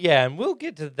 Oh yeah, and we'll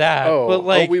get to that. But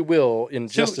like, we will in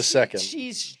just a second.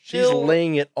 She's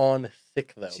laying it on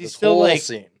thick though. She's this still whole like,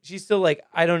 scene. she's still like,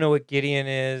 I don't know what Gideon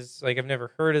is. Like, I've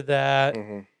never heard of that.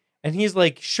 Mm-hmm. And he's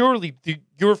like, surely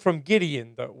you're from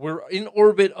Gideon though. We're in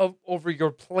orbit over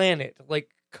your planet. Like,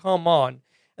 come on.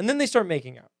 And then they start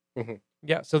making out. Mm-hmm.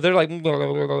 Yeah, so they're like, blah,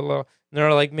 blah, blah, blah, blah, and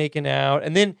they're like making out,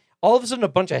 and then all of a sudden a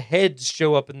bunch of heads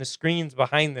show up in the screens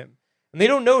behind them, and they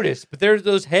don't notice, but there's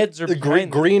those heads are the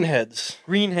green heads,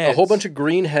 a whole bunch of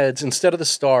green heads instead of the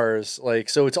stars. Like,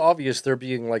 so it's obvious they're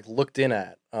being like looked in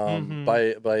at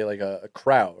by like a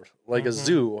crowd, like a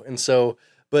zoo, and so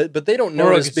but they don't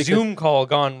notice or a Zoom call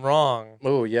gone wrong.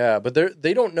 Oh yeah, but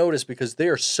they don't notice because they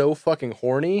are so fucking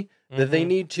horny that they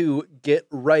need to get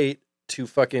right to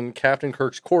fucking Captain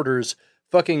Kirk's quarters.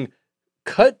 Fucking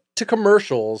cut to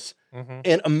commercials,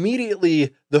 and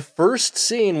immediately the first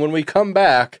scene when we come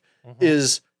back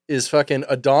is fucking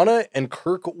Adana and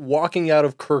Kirk walking out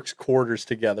of Kirk's quarters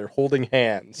together, holding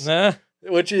hands,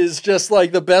 which is just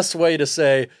like the best way to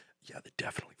say, yeah, they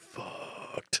definitely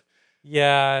fucked.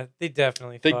 Yeah, they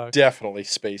definitely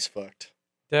space fucked.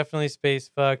 Definitely space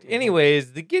fucked.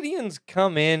 Anyways, the Gideons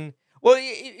come in. Well,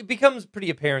 it becomes pretty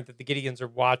apparent that the Gideons are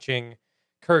watching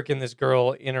Kirk and this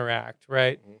girl interact,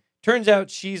 right? Turns out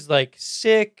she's like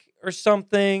sick or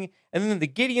something, and then the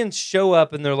Gideons show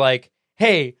up and they're like,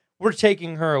 hey, we're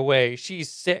taking her away,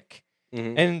 she's sick.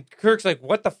 And Kirk's like,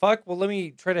 what the fuck? Well, let me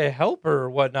try to help her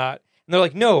or whatnot. And they're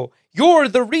like, no, you're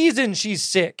the reason she's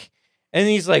sick. And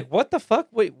he's like, what the fuck?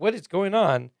 Wait, what is going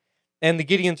on? And the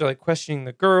Gideons are like questioning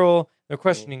the girl, they're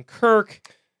questioning Kirk.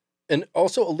 And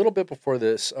also a little bit before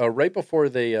this, right before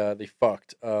they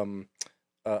fucked,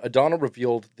 Adana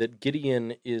revealed that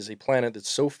Gideon is a planet that's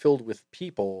so filled with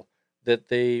people that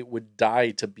they would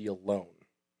die to be alone.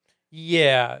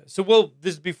 Yeah. So, well,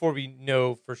 this is before we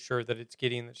know for sure that it's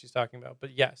Gideon that she's talking about.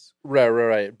 But yes.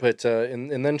 Right. But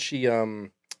and then she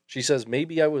says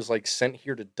maybe I was like sent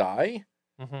here to die,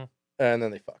 and then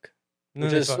they fuck,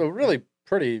 which is really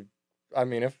pretty. I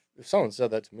mean, if someone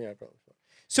said that to me, I'd probably fuck.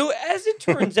 So as it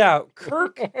turns out,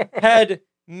 Kirk had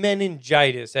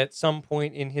meningitis at some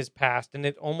point in his past, and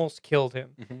it almost killed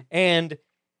him. And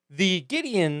the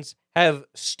Gideons have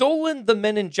stolen the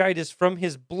meningitis from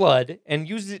his blood and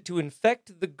used it to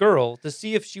infect the girl to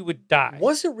see if she would die.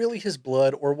 Was it really his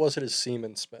blood, or was it his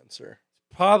semen, Spencer?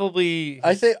 Probably.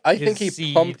 I think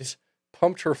he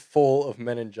pumped her full of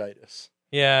meningitis.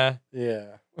 Yeah.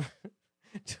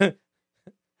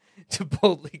 To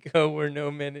boldly go where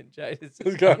no meningitis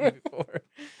has gone before.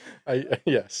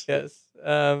 Yes. Yes.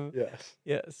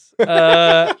 Yes.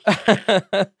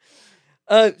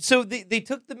 So they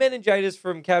took the meningitis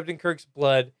from Captain Kirk's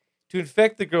blood to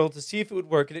infect the girl to see if it would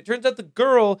work. And it turns out the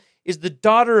girl is the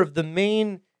daughter of the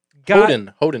main guy.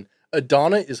 Hoden.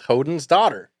 Adana is Hoden's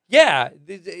daughter. Yeah.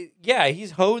 Yeah,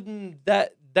 he's Hoden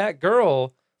that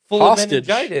girl full of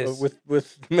meningitis.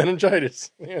 With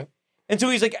meningitis. Yeah. And so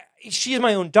he's like, she is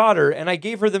my own daughter, and I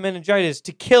gave her the meningitis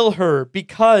to kill her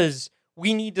because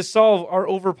we need to solve our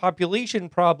overpopulation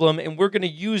problem, and we're going to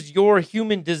use your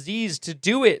human disease to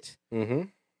do it.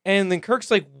 And then Kirk's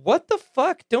like, what the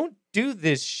fuck? Don't do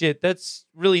this shit. That's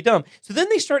really dumb. So then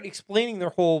they start explaining their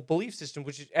whole belief system,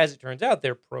 which is, as it turns out,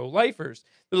 they're pro-lifers.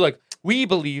 They're like, we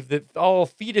believe that all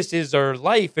fetuses are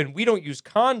life and we don't use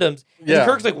condoms. Yeah. And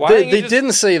Kirk's like, why they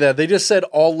didn't say that. They just said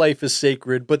all life is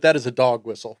sacred, but that is a dog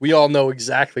whistle. We all know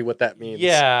exactly what that means.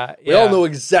 Yeah. We all know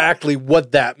exactly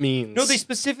what that means. No, they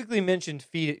specifically mentioned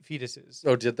fetuses.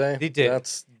 Oh, did they? They did.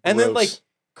 That's and gross. then, like,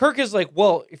 Kirk is like,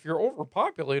 well, if you're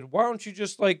overpopulated, why don't you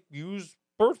just, like, use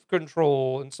birth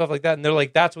control and stuff like that? And they're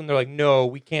like, that's when they're like, no,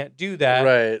 we can't do that.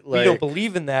 Right. We don't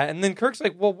believe in that. And then Kirk's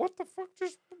like, well, what the fuck?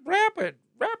 Just wrap it,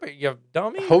 you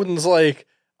dummy. Hoden's like,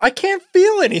 I can't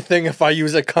feel anything if I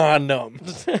use a condom.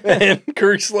 And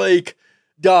Kirk's like,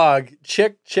 dog,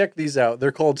 check these out.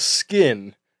 They're called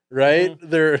Skin, right?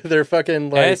 They're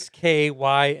fucking like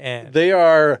SKYN. They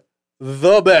are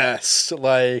the best.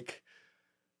 Like,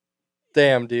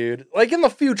 damn, dude. Like, in the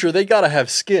future, they gotta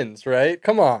have skins, right?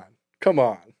 Come on.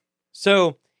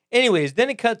 So, anyways,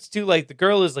 then it cuts to, like, the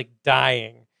girl is, like,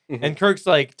 dying. And Kirk's,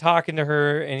 like, talking to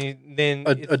her, and then...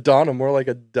 Adana, more like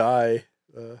a die.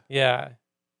 Yeah.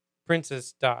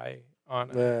 Princess Die on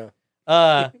it.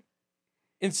 Yeah.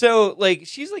 And so, like,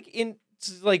 she's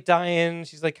dying.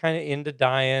 She's, like, kind of into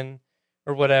dying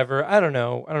or whatever. I don't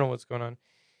know what's going on.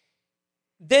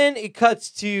 Then it cuts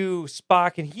to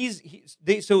Spock, and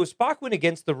so Spock went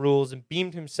against the rules and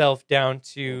beamed himself down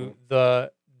to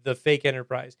the fake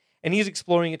Enterprise. and he's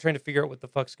exploring it, trying to figure out what the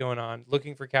fuck's going on,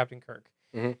 looking for Captain Kirk.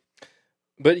 Mm-hmm.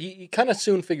 But he kind of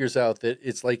soon figures out that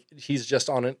it's like he's just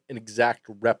on an exact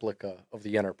replica of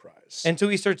the Enterprise. And so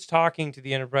he starts talking to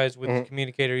the Enterprise with the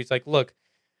communicator. He's like, look,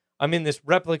 I'm in this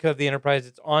replica of the Enterprise.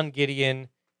 It's on Gideon,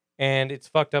 and it's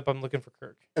fucked up. I'm looking for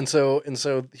Kirk. And so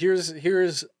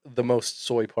here's the most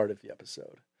soy part of the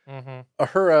episode. Mm-hmm.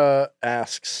 Uhura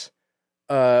asks,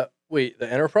 wait,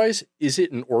 the Enterprise, is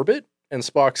it in orbit? And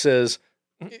Spock says,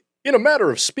 in a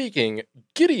matter of speaking,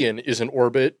 Gideon is in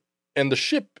orbit, and the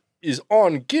ship is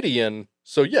on Gideon,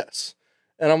 so yes.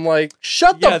 And I'm like,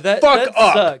 shut the fuck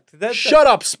up. Shut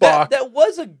up, Spock. That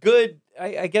was a good,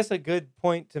 I guess a good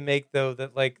point to make, though,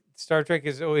 that like Star Trek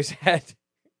has always had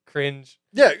cringe.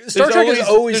 Yeah, Star Trek has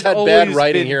always had bad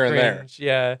writing here and there.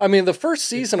 Yeah. I mean, the first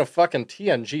season of fucking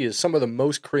TNG is some of the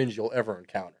most cringe you'll ever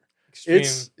encounter. Extreme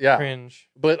cringe.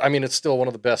 But I mean, it's still one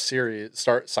of the best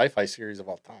sci-fi series of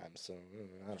all time. So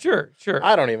Sure.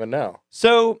 I don't even know.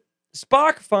 So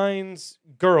Spock finds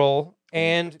Girl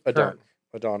and Kirk.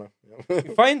 Adana. He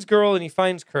finds Girl and he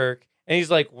finds Kirk, and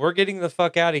he's like, "We're getting the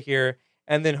fuck out of here."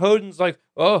 And then Hoden's like,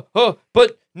 "Oh,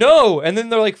 but no!" And then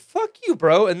they're like, "Fuck you,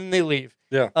 bro!" And then they leave.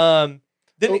 Yeah.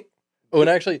 And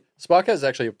actually, Spock has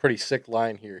actually a pretty sick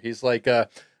line here. He's like,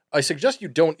 "I suggest you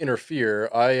don't interfere.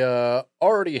 I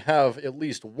already have at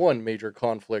least one major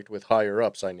conflict with higher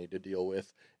ups I need to deal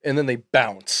with." And then they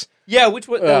bounce. Yeah,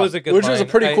 that was a good Which line. was a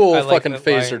pretty cool fucking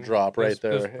phaser line. drop right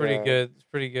there. It was pretty good. It's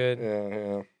pretty good.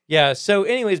 Yeah. Yeah, so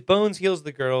anyways, Bones heals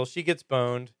the girl. She gets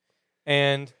boned.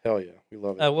 And hell yeah, we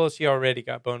love it. Well, she already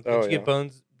got boned. But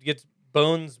gets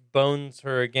bones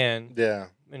her again. Yeah.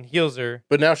 And heals her.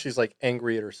 But now she's like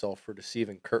angry at herself for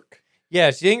deceiving Kirk.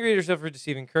 Yeah, she's angry at herself for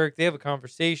deceiving Kirk. They have a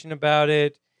conversation about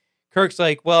it. Kirk's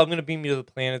like, well, I'm going to beam you to the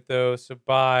planet, though, so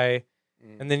bye.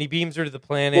 And then he beams her to the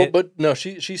planet. Well, but no,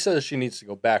 she says she needs to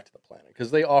go back to the planet because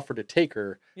they offer to take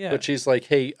her. Yeah. But she's like,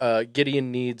 hey,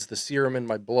 Gideon needs the serum in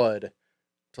my blood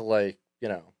to, like,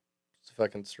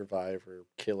 fucking survive or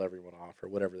kill everyone off or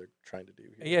whatever they're trying to do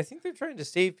here. Yeah, I think they're trying to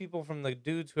save people from the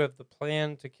dudes who have the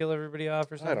plan to kill everybody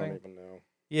off or something. I don't even know.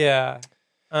 Yeah.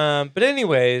 But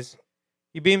anyways,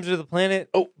 he beams her to the planet.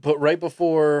 Oh, but right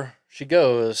before she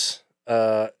goes,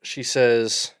 she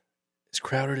says, as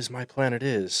crowded as my planet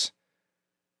is,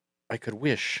 I could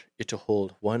wish it to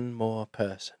hold one more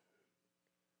person.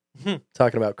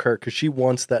 Talking about Kirk, because she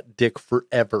wants that dick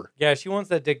forever. Yeah, she wants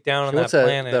that dick down on that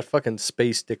planet. That fucking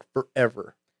space dick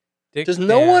forever. Dick Does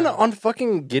no one on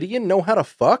fucking Gideon know how to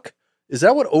fuck? Is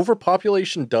that what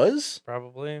overpopulation does?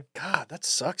 Probably. God, that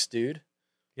sucks, dude.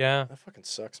 Yeah. That fucking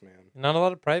sucks, man. Not a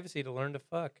lot of privacy to learn to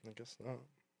fuck. I guess not.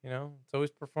 It's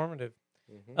always performative.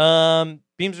 Mm-hmm.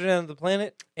 Beams her down to the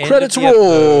planet. Credits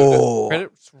roll.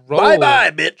 Credits roll.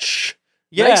 Bye-bye, bitch.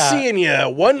 Yeah. Nice seeing you.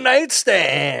 One night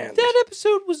stand. That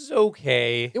episode was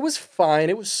okay. It was fine.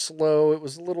 It was slow. It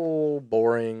was a little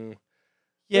boring.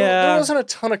 Yeah. There wasn't a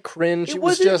ton of cringe. It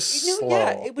was just slow.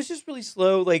 Yeah, it was just really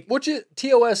slow. Like, which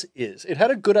TOS is. It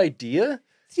had a good idea.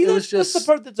 See, that's the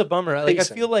part that's a bummer. Pacing.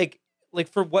 Like, I feel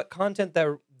like for what content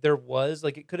that there was,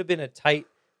 like, it could have been a tight,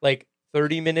 like,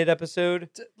 30-minute episode,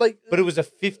 but it was a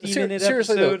 50-minute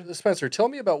seriously, episode. Though, Spencer, tell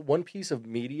me about one piece of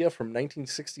media from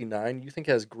 1969 you think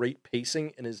has great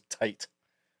pacing and is tight.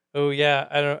 Oh yeah,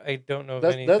 I don't know of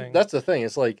anything. That's the thing.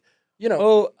 It's like,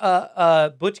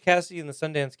 Butch Cassidy and the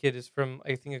Sundance Kid is from,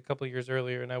 I think, a couple years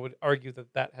earlier, and I would argue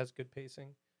that has good pacing.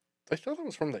 I thought it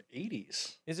was from the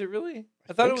 80s. Is it really?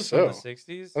 I thought it was from the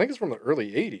 60s. I think it's from the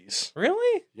early 80s.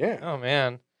 Really? Yeah. Oh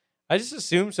man, I just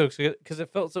assumed so because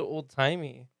it felt so old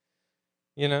timey.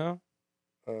 Yeah.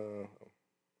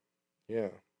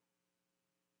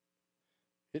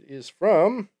 It is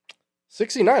from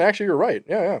 69. Actually, you're right.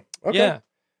 Yeah. Okay.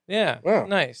 Yeah. Wow.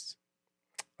 Nice.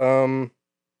 Really?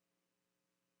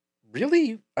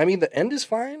 I mean, the end is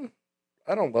fine.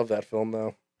 I don't love that film,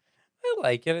 though. I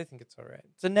like it. I think it's all right.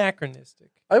 It's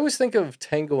anachronistic. I always think of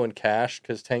Tango and Cash,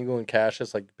 because Tango and Cash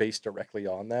is, like, based directly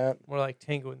on that. More like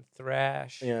Tango and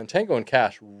Thrash. Yeah, and Tango and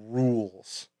Cash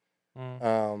rules.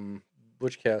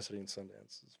 Butch Cassidy and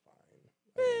Sundance is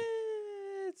fine.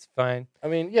 It's fine. I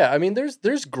mean, yeah. I mean,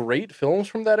 there's great films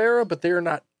from that era, but they are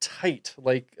not tight.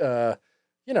 Like, like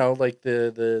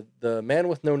the Man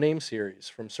with No Name series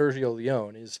from Sergio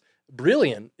Leone is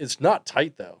brilliant. It's not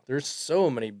tight though. There's so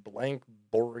many blank,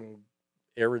 boring,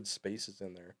 arid spaces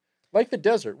in there, like the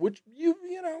desert, which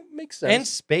makes sense. And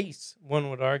space,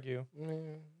 one would argue.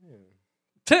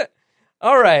 Yeah.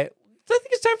 All right. So I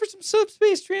think it's time for some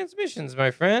subspace transmissions,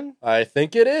 my friend. I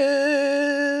think it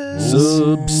is.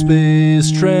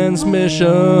 Subspace transmissions.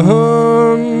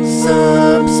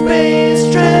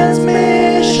 Subspace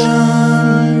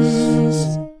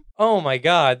transmissions. Oh my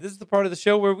God! This is the part of the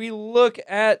show where we look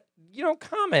at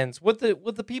comments, what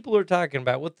the people are talking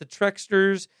about, what the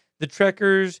Treksters, the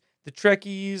Trekkers, the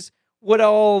Trekkies, what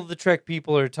all the Trek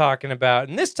people are talking about.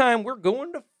 And this time we're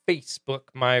going to Facebook,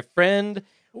 my friend.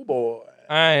 Oh boy,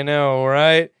 I know,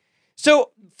 right?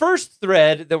 So first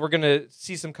thread that we're gonna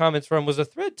see some comments from was a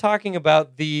thread talking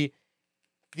about the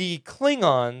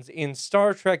Klingons in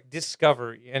Star Trek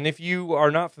Discovery. And if you are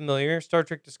not familiar, Star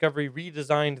Trek Discovery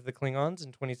redesigned the Klingons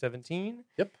in 2017.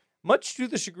 Yep. Much to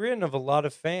the chagrin of a lot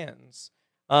of fans.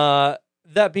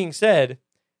 That being said,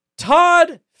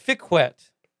 Todd Fiquet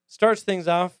starts things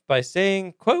off by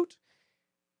saying, quote,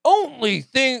 one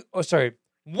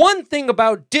thing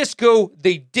about Disco,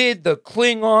 they did the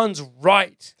Klingons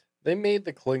right. They made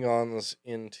the Klingons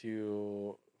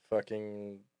into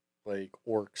fucking, like,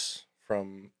 orcs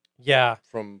from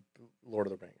Lord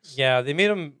of the Rings. Yeah, they made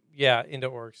them, into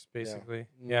orcs, basically.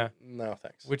 Yeah. No,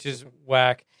 thanks. Which is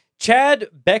whack. Chad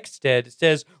Beckstead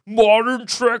says, modern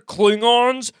Trek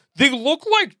Klingons, they look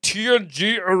like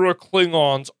TNG era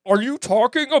Klingons. Are you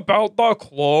talking about the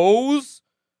clothes?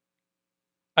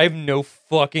 I have no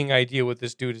fucking idea what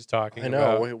this dude is talking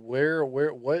about. I know.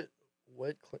 What?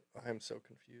 I'm so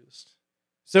confused.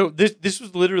 So this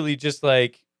was literally just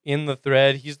like in the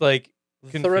thread. He's like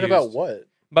confused. Thread about what?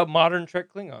 About modern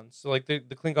Trek Klingons. So like the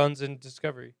Klingons in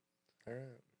Discovery. All right.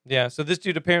 Yeah, so this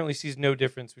dude apparently sees no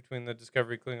difference between the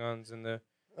Discovery Klingons and the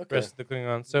rest of the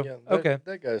Klingons. So,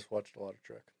 that guy's watched a lot of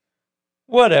Trek.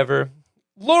 Whatever.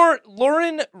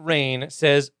 Lauren Rain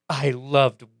says, I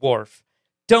loved Worf.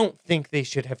 Don't think they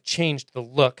should have changed the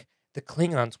look. The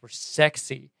Klingons were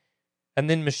sexy. And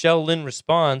then Michelle Lynn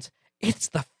responds, it's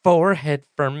the forehead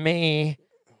for me.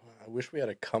 I wish we had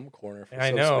a cum corner for I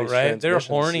know, right? They're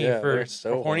horny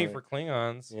for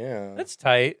Klingons. Yeah. That's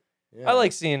tight. Yeah. I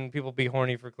like seeing people be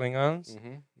horny for Klingons.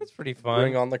 Mm-hmm. That's pretty fun.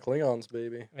 Bring on the Klingons,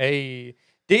 baby. Hey.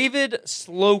 David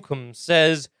Slocum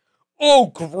says, oh,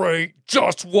 great.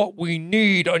 Just what we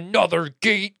need. Another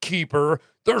gatekeeper.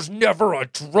 There's never a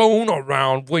drone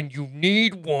around when you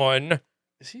need one.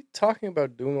 Is he talking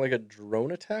about doing like a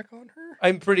drone attack on her?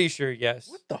 I'm pretty sure, yes.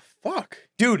 What the fuck?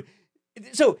 Dude,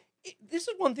 so this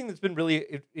is one thing that's been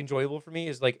really enjoyable for me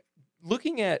is like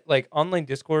looking at like online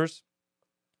discourse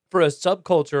for a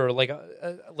subculture or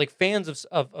like fans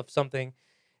of something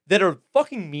that are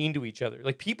fucking mean to each other.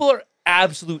 Like people are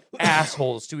absolute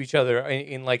assholes to each other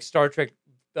in like Star Trek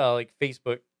like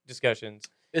Facebook discussions.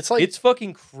 It's like it's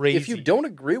fucking crazy. If you don't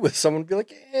agree with someone, be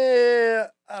like, I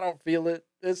don't feel it.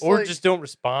 It's or like, just don't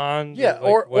respond. Yeah,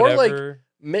 or like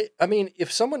I mean,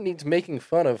 if someone needs making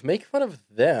fun of, make fun of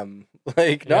them.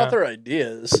 Like not their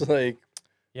ideas. Like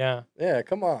yeah,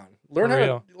 come on. Learn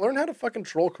how to fucking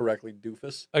troll correctly,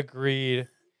 doofus. Agreed.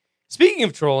 Speaking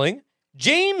of trolling,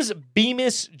 James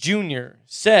Bemis Jr.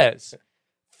 says,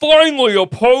 finally a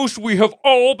post we have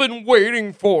all been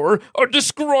waiting for. A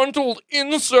disgruntled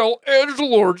incel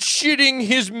edgelord shitting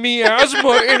his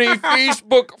miasma in a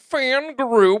Facebook fan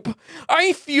group.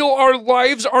 I feel our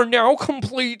lives are now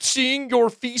complete seeing your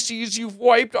feces you've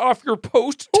wiped off your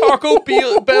post-Taco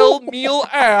Bell meal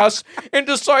ass and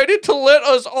decided to let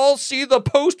us all see the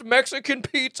post-Mexican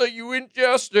pizza you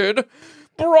ingested.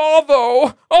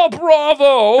 Bravo! Oh,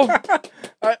 bravo!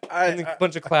 And a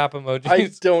bunch of clap emojis. I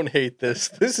don't hate this.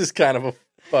 This is kind of a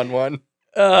fun one.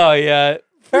 Oh, yeah.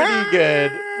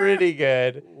 Pretty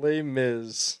good. Les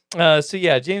Mis. So,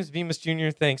 yeah, James Bemis Jr.,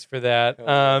 thanks for that.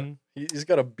 He's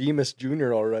got a Bemis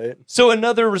Jr., all right. So,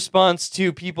 another response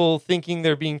to people thinking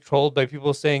they're being trolled by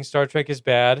people saying Star Trek is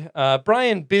bad.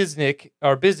 Brian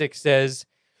Bizik says,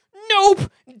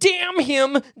 nope! Damn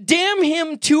him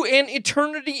to an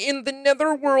eternity in the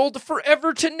netherworld,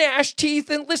 forever to gnash teeth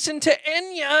and listen to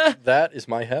Enya. That is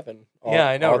my heaven. Yeah,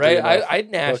 I know, right? I'd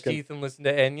gnash teeth and listen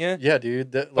to Enya. Yeah,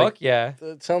 dude. Fuck yeah.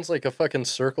 That sounds like a fucking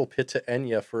circle pit to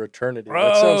Enya for eternity. Bro,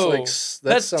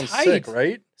 that sounds sick,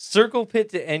 right? Circle pit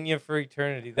to Enya for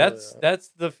eternity. That's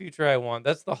the future I want.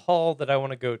 That's the hall that I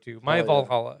want to go to. My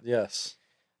Valhalla. Yes.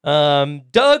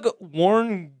 Doug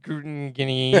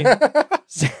Warngany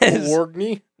says,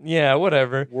 Wargney? Yeah,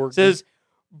 whatever. Wargney. Says,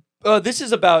 this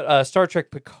is about Star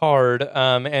Trek Picard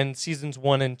and seasons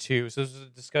 1 and 2. So this is a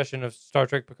discussion of Star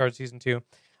Trek Picard season 2.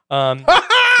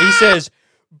 He says,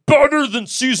 better than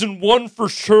season 1 for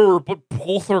sure, but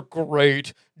both are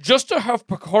great. Just to have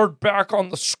Picard back on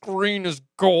the screen is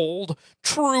gold.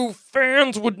 True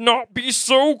fans would not be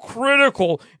so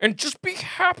critical and just be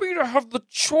happy to have the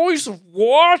choice of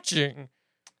watching.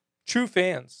 True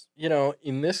fans. You know,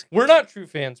 we're not true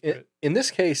fans. In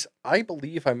this case, I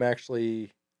believe I'm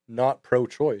actually not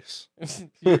pro-choice.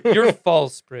 You're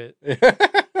false, Brit.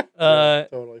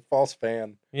 Totally. False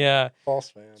fan. Yeah. False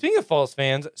fan. Speaking of false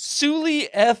fans, Suli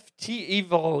F.T.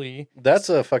 Evoli. That's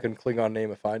a fucking Klingon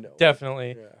name if I know.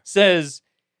 Definitely. Yeah. Says,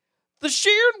 the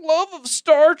shared love of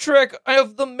Star Trek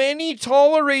of the many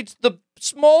tolerates the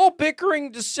small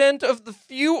bickering dissent of the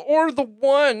few or the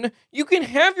one. You can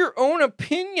have your own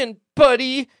opinion,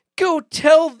 buddy. Go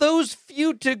tell those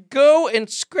few to go and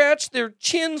scratch their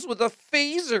chins with a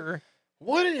phaser.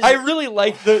 What is? I really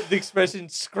like the expression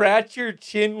 "scratch your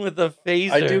chin with a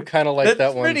phaser." I do kind of like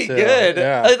that one pretty too. good.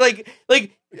 Yeah.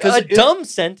 Like a dumb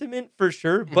sentiment for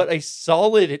sure, but a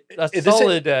solid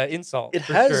insult. It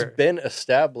for has sure. been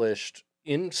established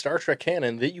in Star Trek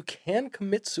canon that you can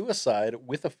commit suicide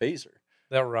with a phaser.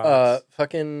 That rocks.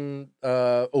 Fucking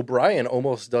O'Brien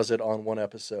almost does it on one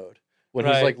episode when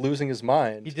he's like losing his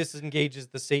mind. He disengages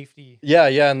the safety. Yeah,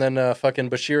 and then fucking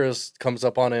Bashiras comes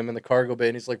up on him in the cargo bay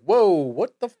and he's like, "Whoa,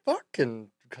 what the fuck?" and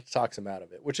talks him out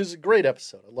of it, which is a great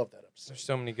episode. I love that episode. There's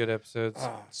so many good episodes.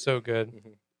 So good.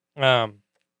 Mm-hmm.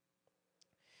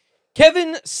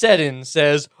 Kevin Seddon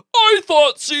says, I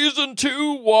thought season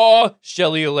 2 was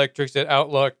Shelly Electrics at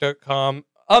Outlook.com.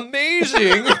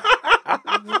 Amazing.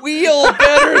 Wheel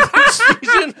better than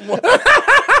season 1.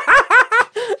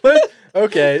 But,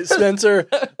 okay, Spencer,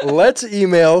 let's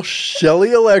email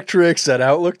Shelly Electrics at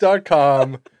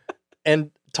Outlook.com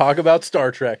and talk about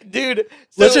Star Trek. Dude,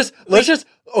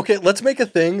 Let's make a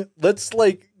thing. Let's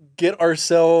get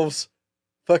ourselves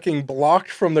fucking blocked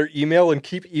from their email and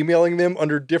keep emailing them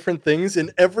under different things.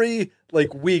 And every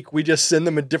week we just send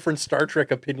them a different Star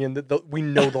Trek opinion that we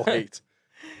know they'll hate.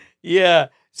 Yeah.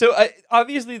 So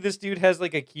obviously this dude has a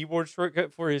keyboard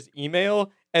shortcut for his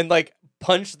email and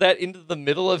punched that into the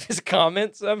middle of his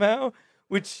comment somehow,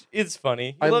 which is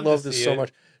funny. I love this so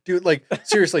much. Dude,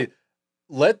 seriously,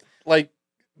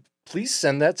 please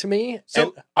send that to me.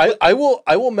 So and I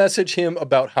will message him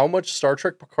about how much Star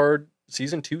Trek Picard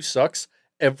season 2 sucks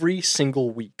every single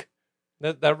week.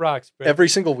 That rocks, bro. Every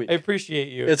single week. I appreciate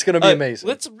you. It's going to be amazing.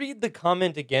 Let's read the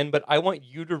comment again, but I want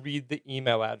you to read the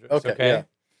email address, okay? Yeah.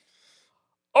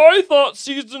 I thought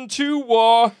season 2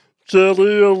 was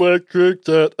Shelly Electrics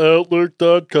at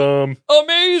Outlook.com.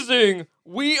 amazing.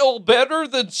 Wheel better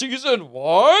than season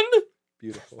 1?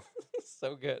 Beautiful.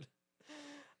 So good.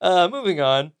 Moving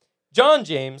on. John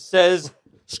James says,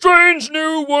 Strange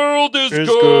New World is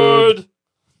good.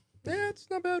 Yeah, it's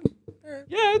not bad. Right.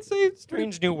 Yeah, I'd say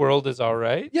Strange New World is all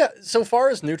right. Yeah, so far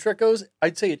as New Trek goes,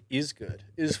 I'd say it is good.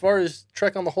 As far as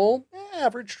Trek on the whole,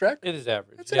 average Trek. It is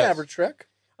average. It's an average Trek.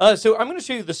 So I'm going to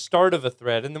show you the start of a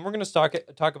thread, and then we're going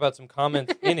to talk about some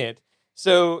comments in it.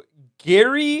 So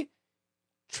Gary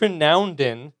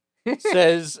Trinounden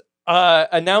says,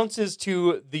 announces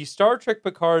to the Star Trek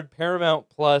Picard Paramount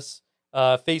Plus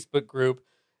Facebook group,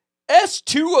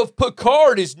 S2 of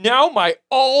Picard is now my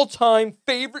all-time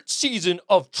favorite season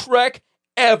of Trek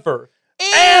ever.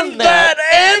 And that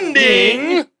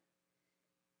ending!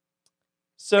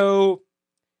 So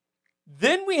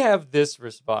then we have this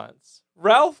response.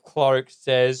 Ralph Clark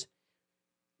says,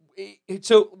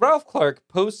 so Ralph Clark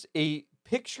posts a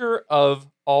picture of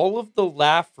all of the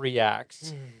laugh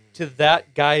reacts to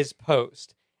that guy's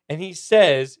post. And he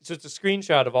says, so it's a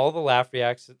screenshot of all the laugh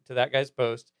reacts to that guy's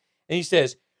post. And he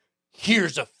says,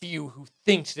 here's a few who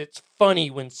thinks it's funny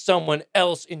when someone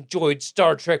else enjoyed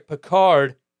Star Trek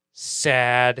Picard.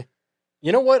 Sad.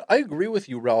 You know what? I agree with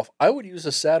you, Ralph. I would use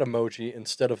a sad emoji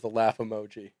instead of the laugh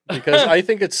emoji because I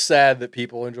think it's sad that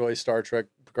people enjoy Star Trek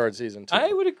Picard season 2.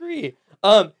 I would agree.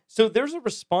 So there's a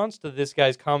response to this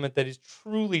guy's comment that is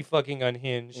truly fucking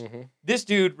unhinged. Mm-hmm. This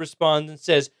dude responds and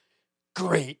says,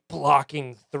 great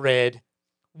blocking thread.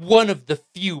 One of the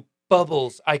few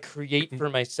bubbles I create for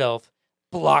myself.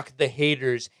 Block the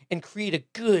haters and create a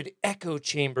good echo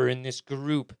chamber in this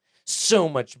group. So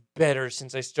much better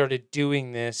since I started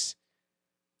doing this.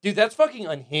 Dude, that's fucking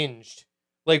unhinged.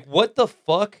 What the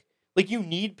fuck? You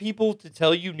need people to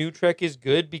tell you New Trek is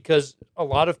good because a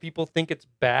lot of people think it's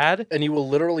bad. And you will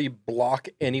literally block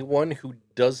anyone who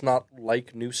does not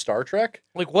like new Star Trek?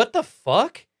 What the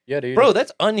fuck? Yeah, dude. Bro,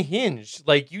 that's unhinged.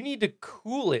 You need to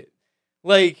cool it.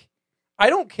 I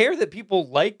don't care that people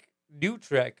like New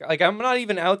Trek. I'm not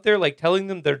even out there telling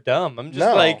them they're dumb. I'm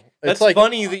just that's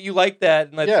funny that you like that,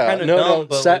 and that's kind of dumb.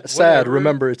 But sad.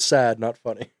 Remember, it's sad, not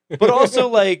funny. But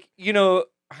also, I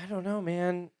don't know,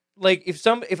 man. If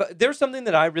there's something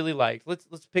that I really like,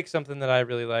 let's pick something that I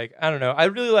really like. I don't know. I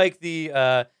really like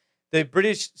the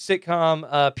British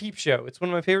sitcom Peep Show. It's one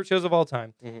of my favorite shows of all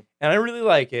time, and I really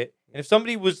like it. And if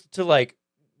somebody was to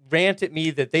rant at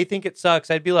me that they think it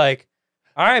sucks, I'd be like,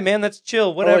 all right, man, that's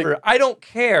chill, whatever. I don't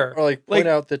care. Or point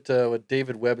out that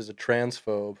David Webb is a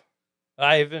transphobe.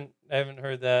 I haven't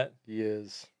heard that. He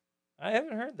is. I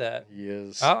haven't heard that. He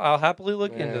is. I'll happily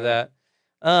look into that.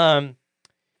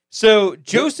 So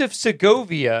Joseph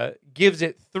Segovia gives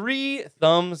it 3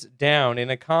 thumbs down in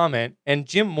a comment, and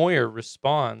Jim Moyer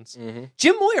responds. Mm-hmm.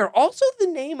 Jim Moyer, also the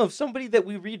name of somebody that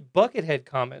we read Buckethead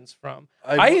comments from.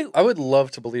 I would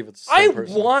love to believe it's the same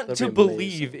person. I want That'd to be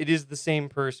believe amazing. it is the same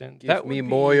person. Give That me would be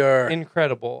Moyer.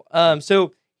 incredible.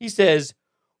 So he says,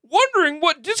 wondering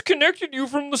what disconnected you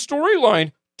from the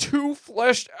storyline. Too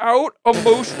fleshed out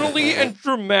emotionally and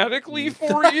dramatically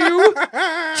for you?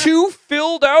 Too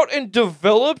filled out and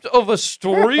developed of a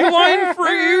storyline for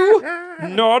you?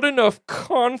 Not enough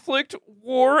conflict,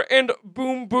 war, and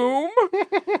boom boom?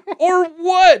 Or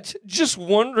what? Just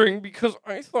wondering because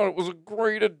I thought it was a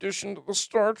great addition to the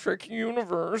Star Trek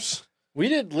universe. We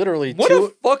did literally What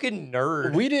a fucking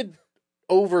nerd. We did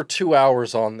over 2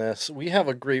 hours on this. We have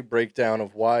a great breakdown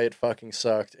of why it fucking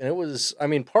sucked. And it was, I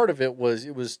mean, part of it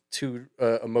was too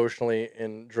emotionally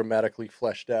and dramatically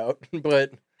fleshed out.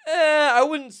 But I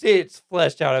wouldn't say it's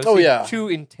fleshed out. I would say too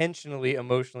intentionally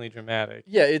emotionally dramatic.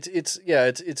 Yeah, it's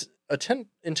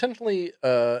intentionally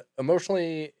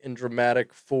emotionally and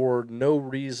dramatic for no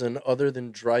reason other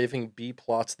than driving B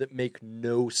plots that make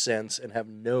no sense and have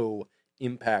no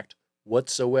impact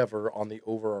whatsoever on the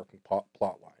overarching plot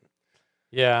line.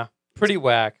 Yeah, pretty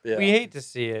whack. Yeah. We hate to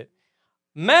see it.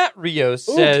 Matt Rios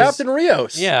says... Captain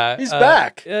Rios. Yeah. He's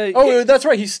back. That's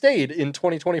right. He stayed in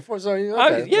 2024. So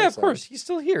of course. He's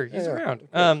still here. He's around.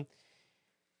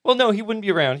 Well, no, he wouldn't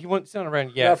be around. He's not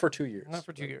around yet. Not for 2 years. Not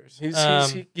for 2 years.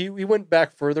 He went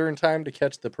back further in time to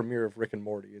catch the premiere of Rick and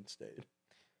Morty instead.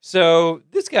 So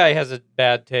this guy has a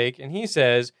bad take, and he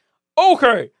says,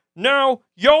 okay, now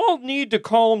y'all need to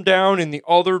calm down in the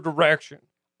other direction.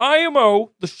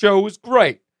 IMO, the show is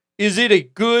great. Is it a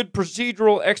good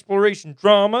procedural exploration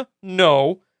drama?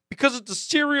 No, because it's a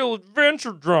serial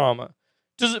adventure drama.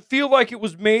 Does it feel like it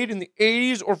was made in the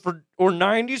 80s or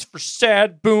 90s for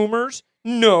sad boomers?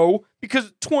 No, because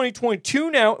it's 2022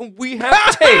 now and we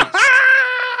have taste.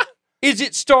 Is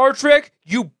it Star Trek?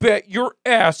 You bet your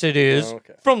ass it is.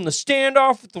 Okay. From the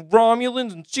standoff with the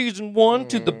Romulans in Season 1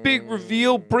 to the big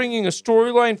reveal bringing a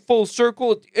storyline full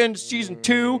circle at the end of Season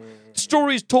 2, the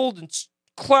story is told in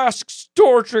classic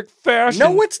Star Trek fashion.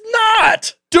 No, it's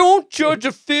not! Don't judge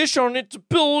a fish on its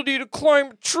ability to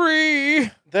climb a tree.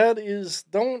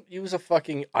 Don't use a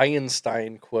fucking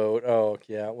Einstein quote. Oh,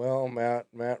 yeah, well, Matt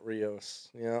Rios.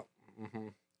 Yeah. Mm-hmm.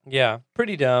 Yeah,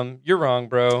 pretty dumb. You're wrong,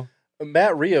 bro.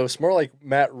 Matt Rios, more like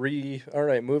Matt Ree. All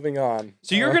right, moving on.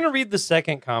 So you're going to read the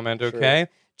second comment, okay? Sure.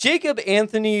 Jacob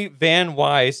Anthony Van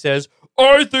Wy says,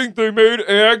 I think they made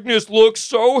Agnes look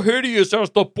so hideous as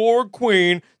the Borg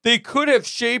Queen, they could have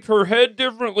shaped her head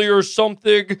differently or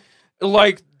something.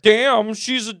 Like, damn,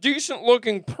 she's a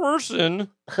decent-looking person.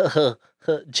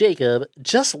 Jacob,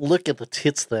 just look at the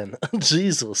tits then.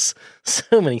 Jesus,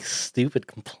 so many stupid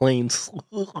complaints.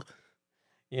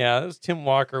 Yeah, that was Tim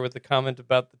Walker with the comment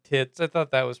about the tits. I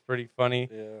thought that was pretty funny.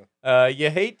 Yeah. You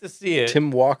hate to see it. Tim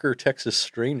Walker, Texas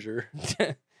Stranger.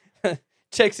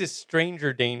 Texas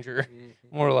Stranger Danger.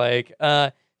 Mm-hmm. More like.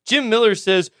 Jim Miller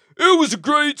says, it was a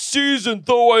great season,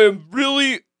 though I am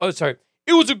really...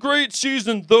 It was a great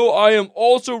season, though I am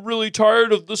also really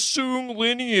tired of the Soong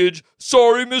lineage.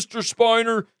 Sorry, Mr.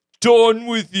 Spiner. Done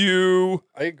with you.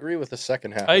 I agree with the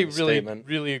second half of the statement.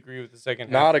 really agree with the second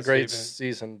half. Not of a great statement.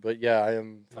 season, but yeah, I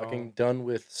am fucking done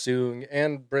with Soong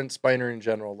and Brent Spiner in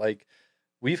general. Like,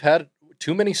 we've had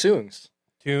too many Soongs.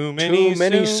 Too many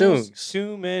Soongs.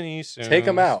 Too many Soongs. Take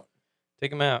them out. Take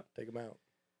them out. Take them out.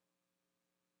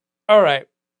 All right.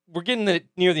 We're getting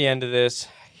near the end of this.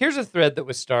 Here's a thread that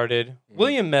was started.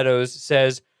 William Meadows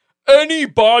says,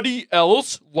 anybody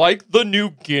else like the New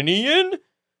Guinean?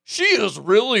 She is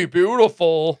really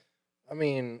beautiful. I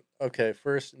mean, okay,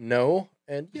 first, no,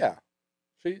 and yeah.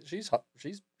 She's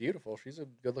beautiful. She's a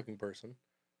good-looking person.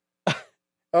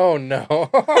 Oh, no.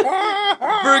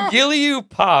 Virgiliu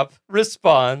Pop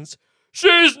responds,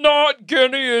 she's not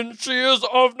Guinean. She is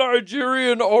of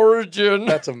Nigerian origin.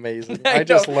 That's amazing. I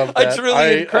just love that. It's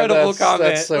really incredible comment.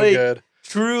 That's so good.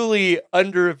 Truly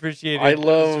underappreciated. I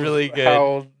love really good.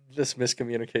 How this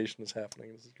miscommunication is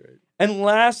happening. This is great. And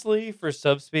lastly, for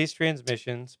subspace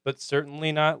transmissions, but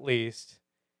certainly not least,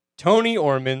 Tony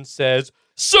Orman says,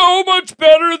 so much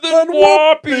better than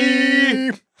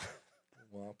Whoppy!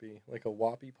 Whoppy, like a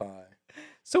Whoppy pie.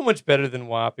 So much better than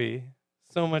Whoppy.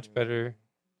 So much better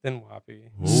than Whoppy.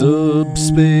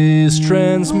 Subspace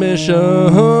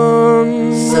transmissions.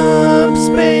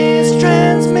 Subspace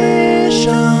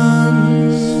transmissions.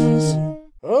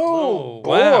 Oh,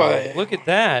 boy. Wow. Look at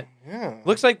that. Yeah.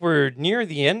 Looks like we're near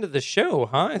the end of the show,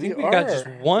 huh? I think we got just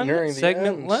one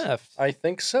segment left. I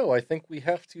think so. I think we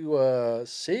have to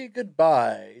say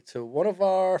goodbye to one of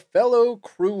our fellow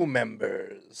crew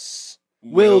members.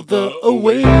 Well, the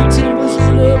away team was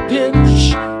in a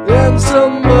pinch, and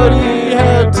somebody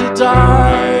had to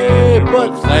die.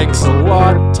 But thanks a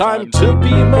lot, time to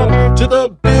beam up to the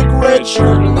big red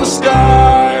shirt in the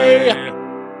sky.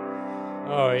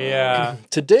 Oh, yeah.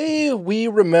 Today, we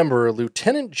remember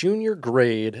Lieutenant Junior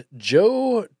Grade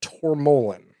Joe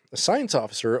Tormolin, a science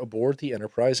officer aboard the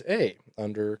Enterprise A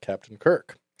under Captain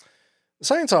Kirk. The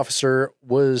science officer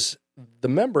was the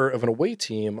member of an away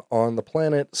team on the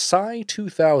planet Psi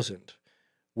 2000,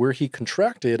 where he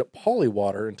contracted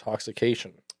polywater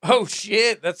intoxication. Oh,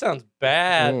 shit. That sounds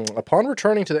bad. Upon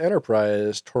returning to the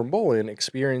Enterprise, Tormolin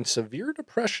experienced severe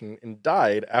depression and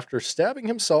died after stabbing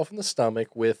himself in the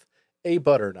stomach with a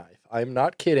butter knife. I'm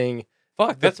not kidding.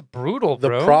 Fuck, that's brutal,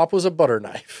 bro. The prop was a butter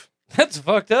knife. That's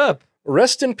fucked up.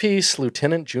 Rest in peace,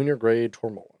 Lieutenant Junior Grade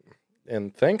Tormolin.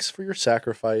 And thanks for your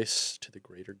sacrifice to the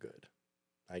greater good,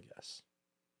 I guess.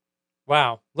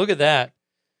 Wow, look at that.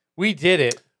 We did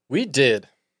it. We did.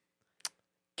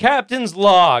 Captain's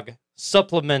log,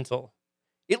 supplemental.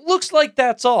 It looks like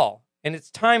that's all, and it's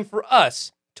time for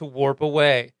us to warp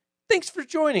away. Thanks for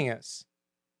joining us.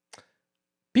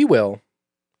 Be well,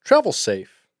 travel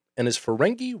safe, and as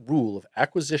Ferengi Rule of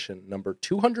Acquisition number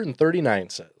 239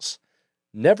 says,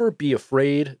 never be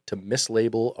afraid to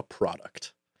mislabel a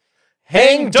product.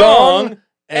 Hang dong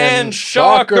and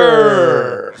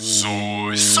shocker.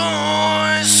 Soy,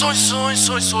 soy, soy, soy,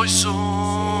 soy, soy, soy.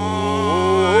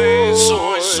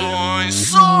 Soy, soy,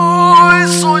 soy,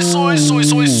 soy, soy, soy,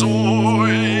 soy,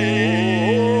 soy.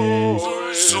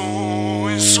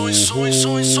 Soy, soy, soy, soy, soy.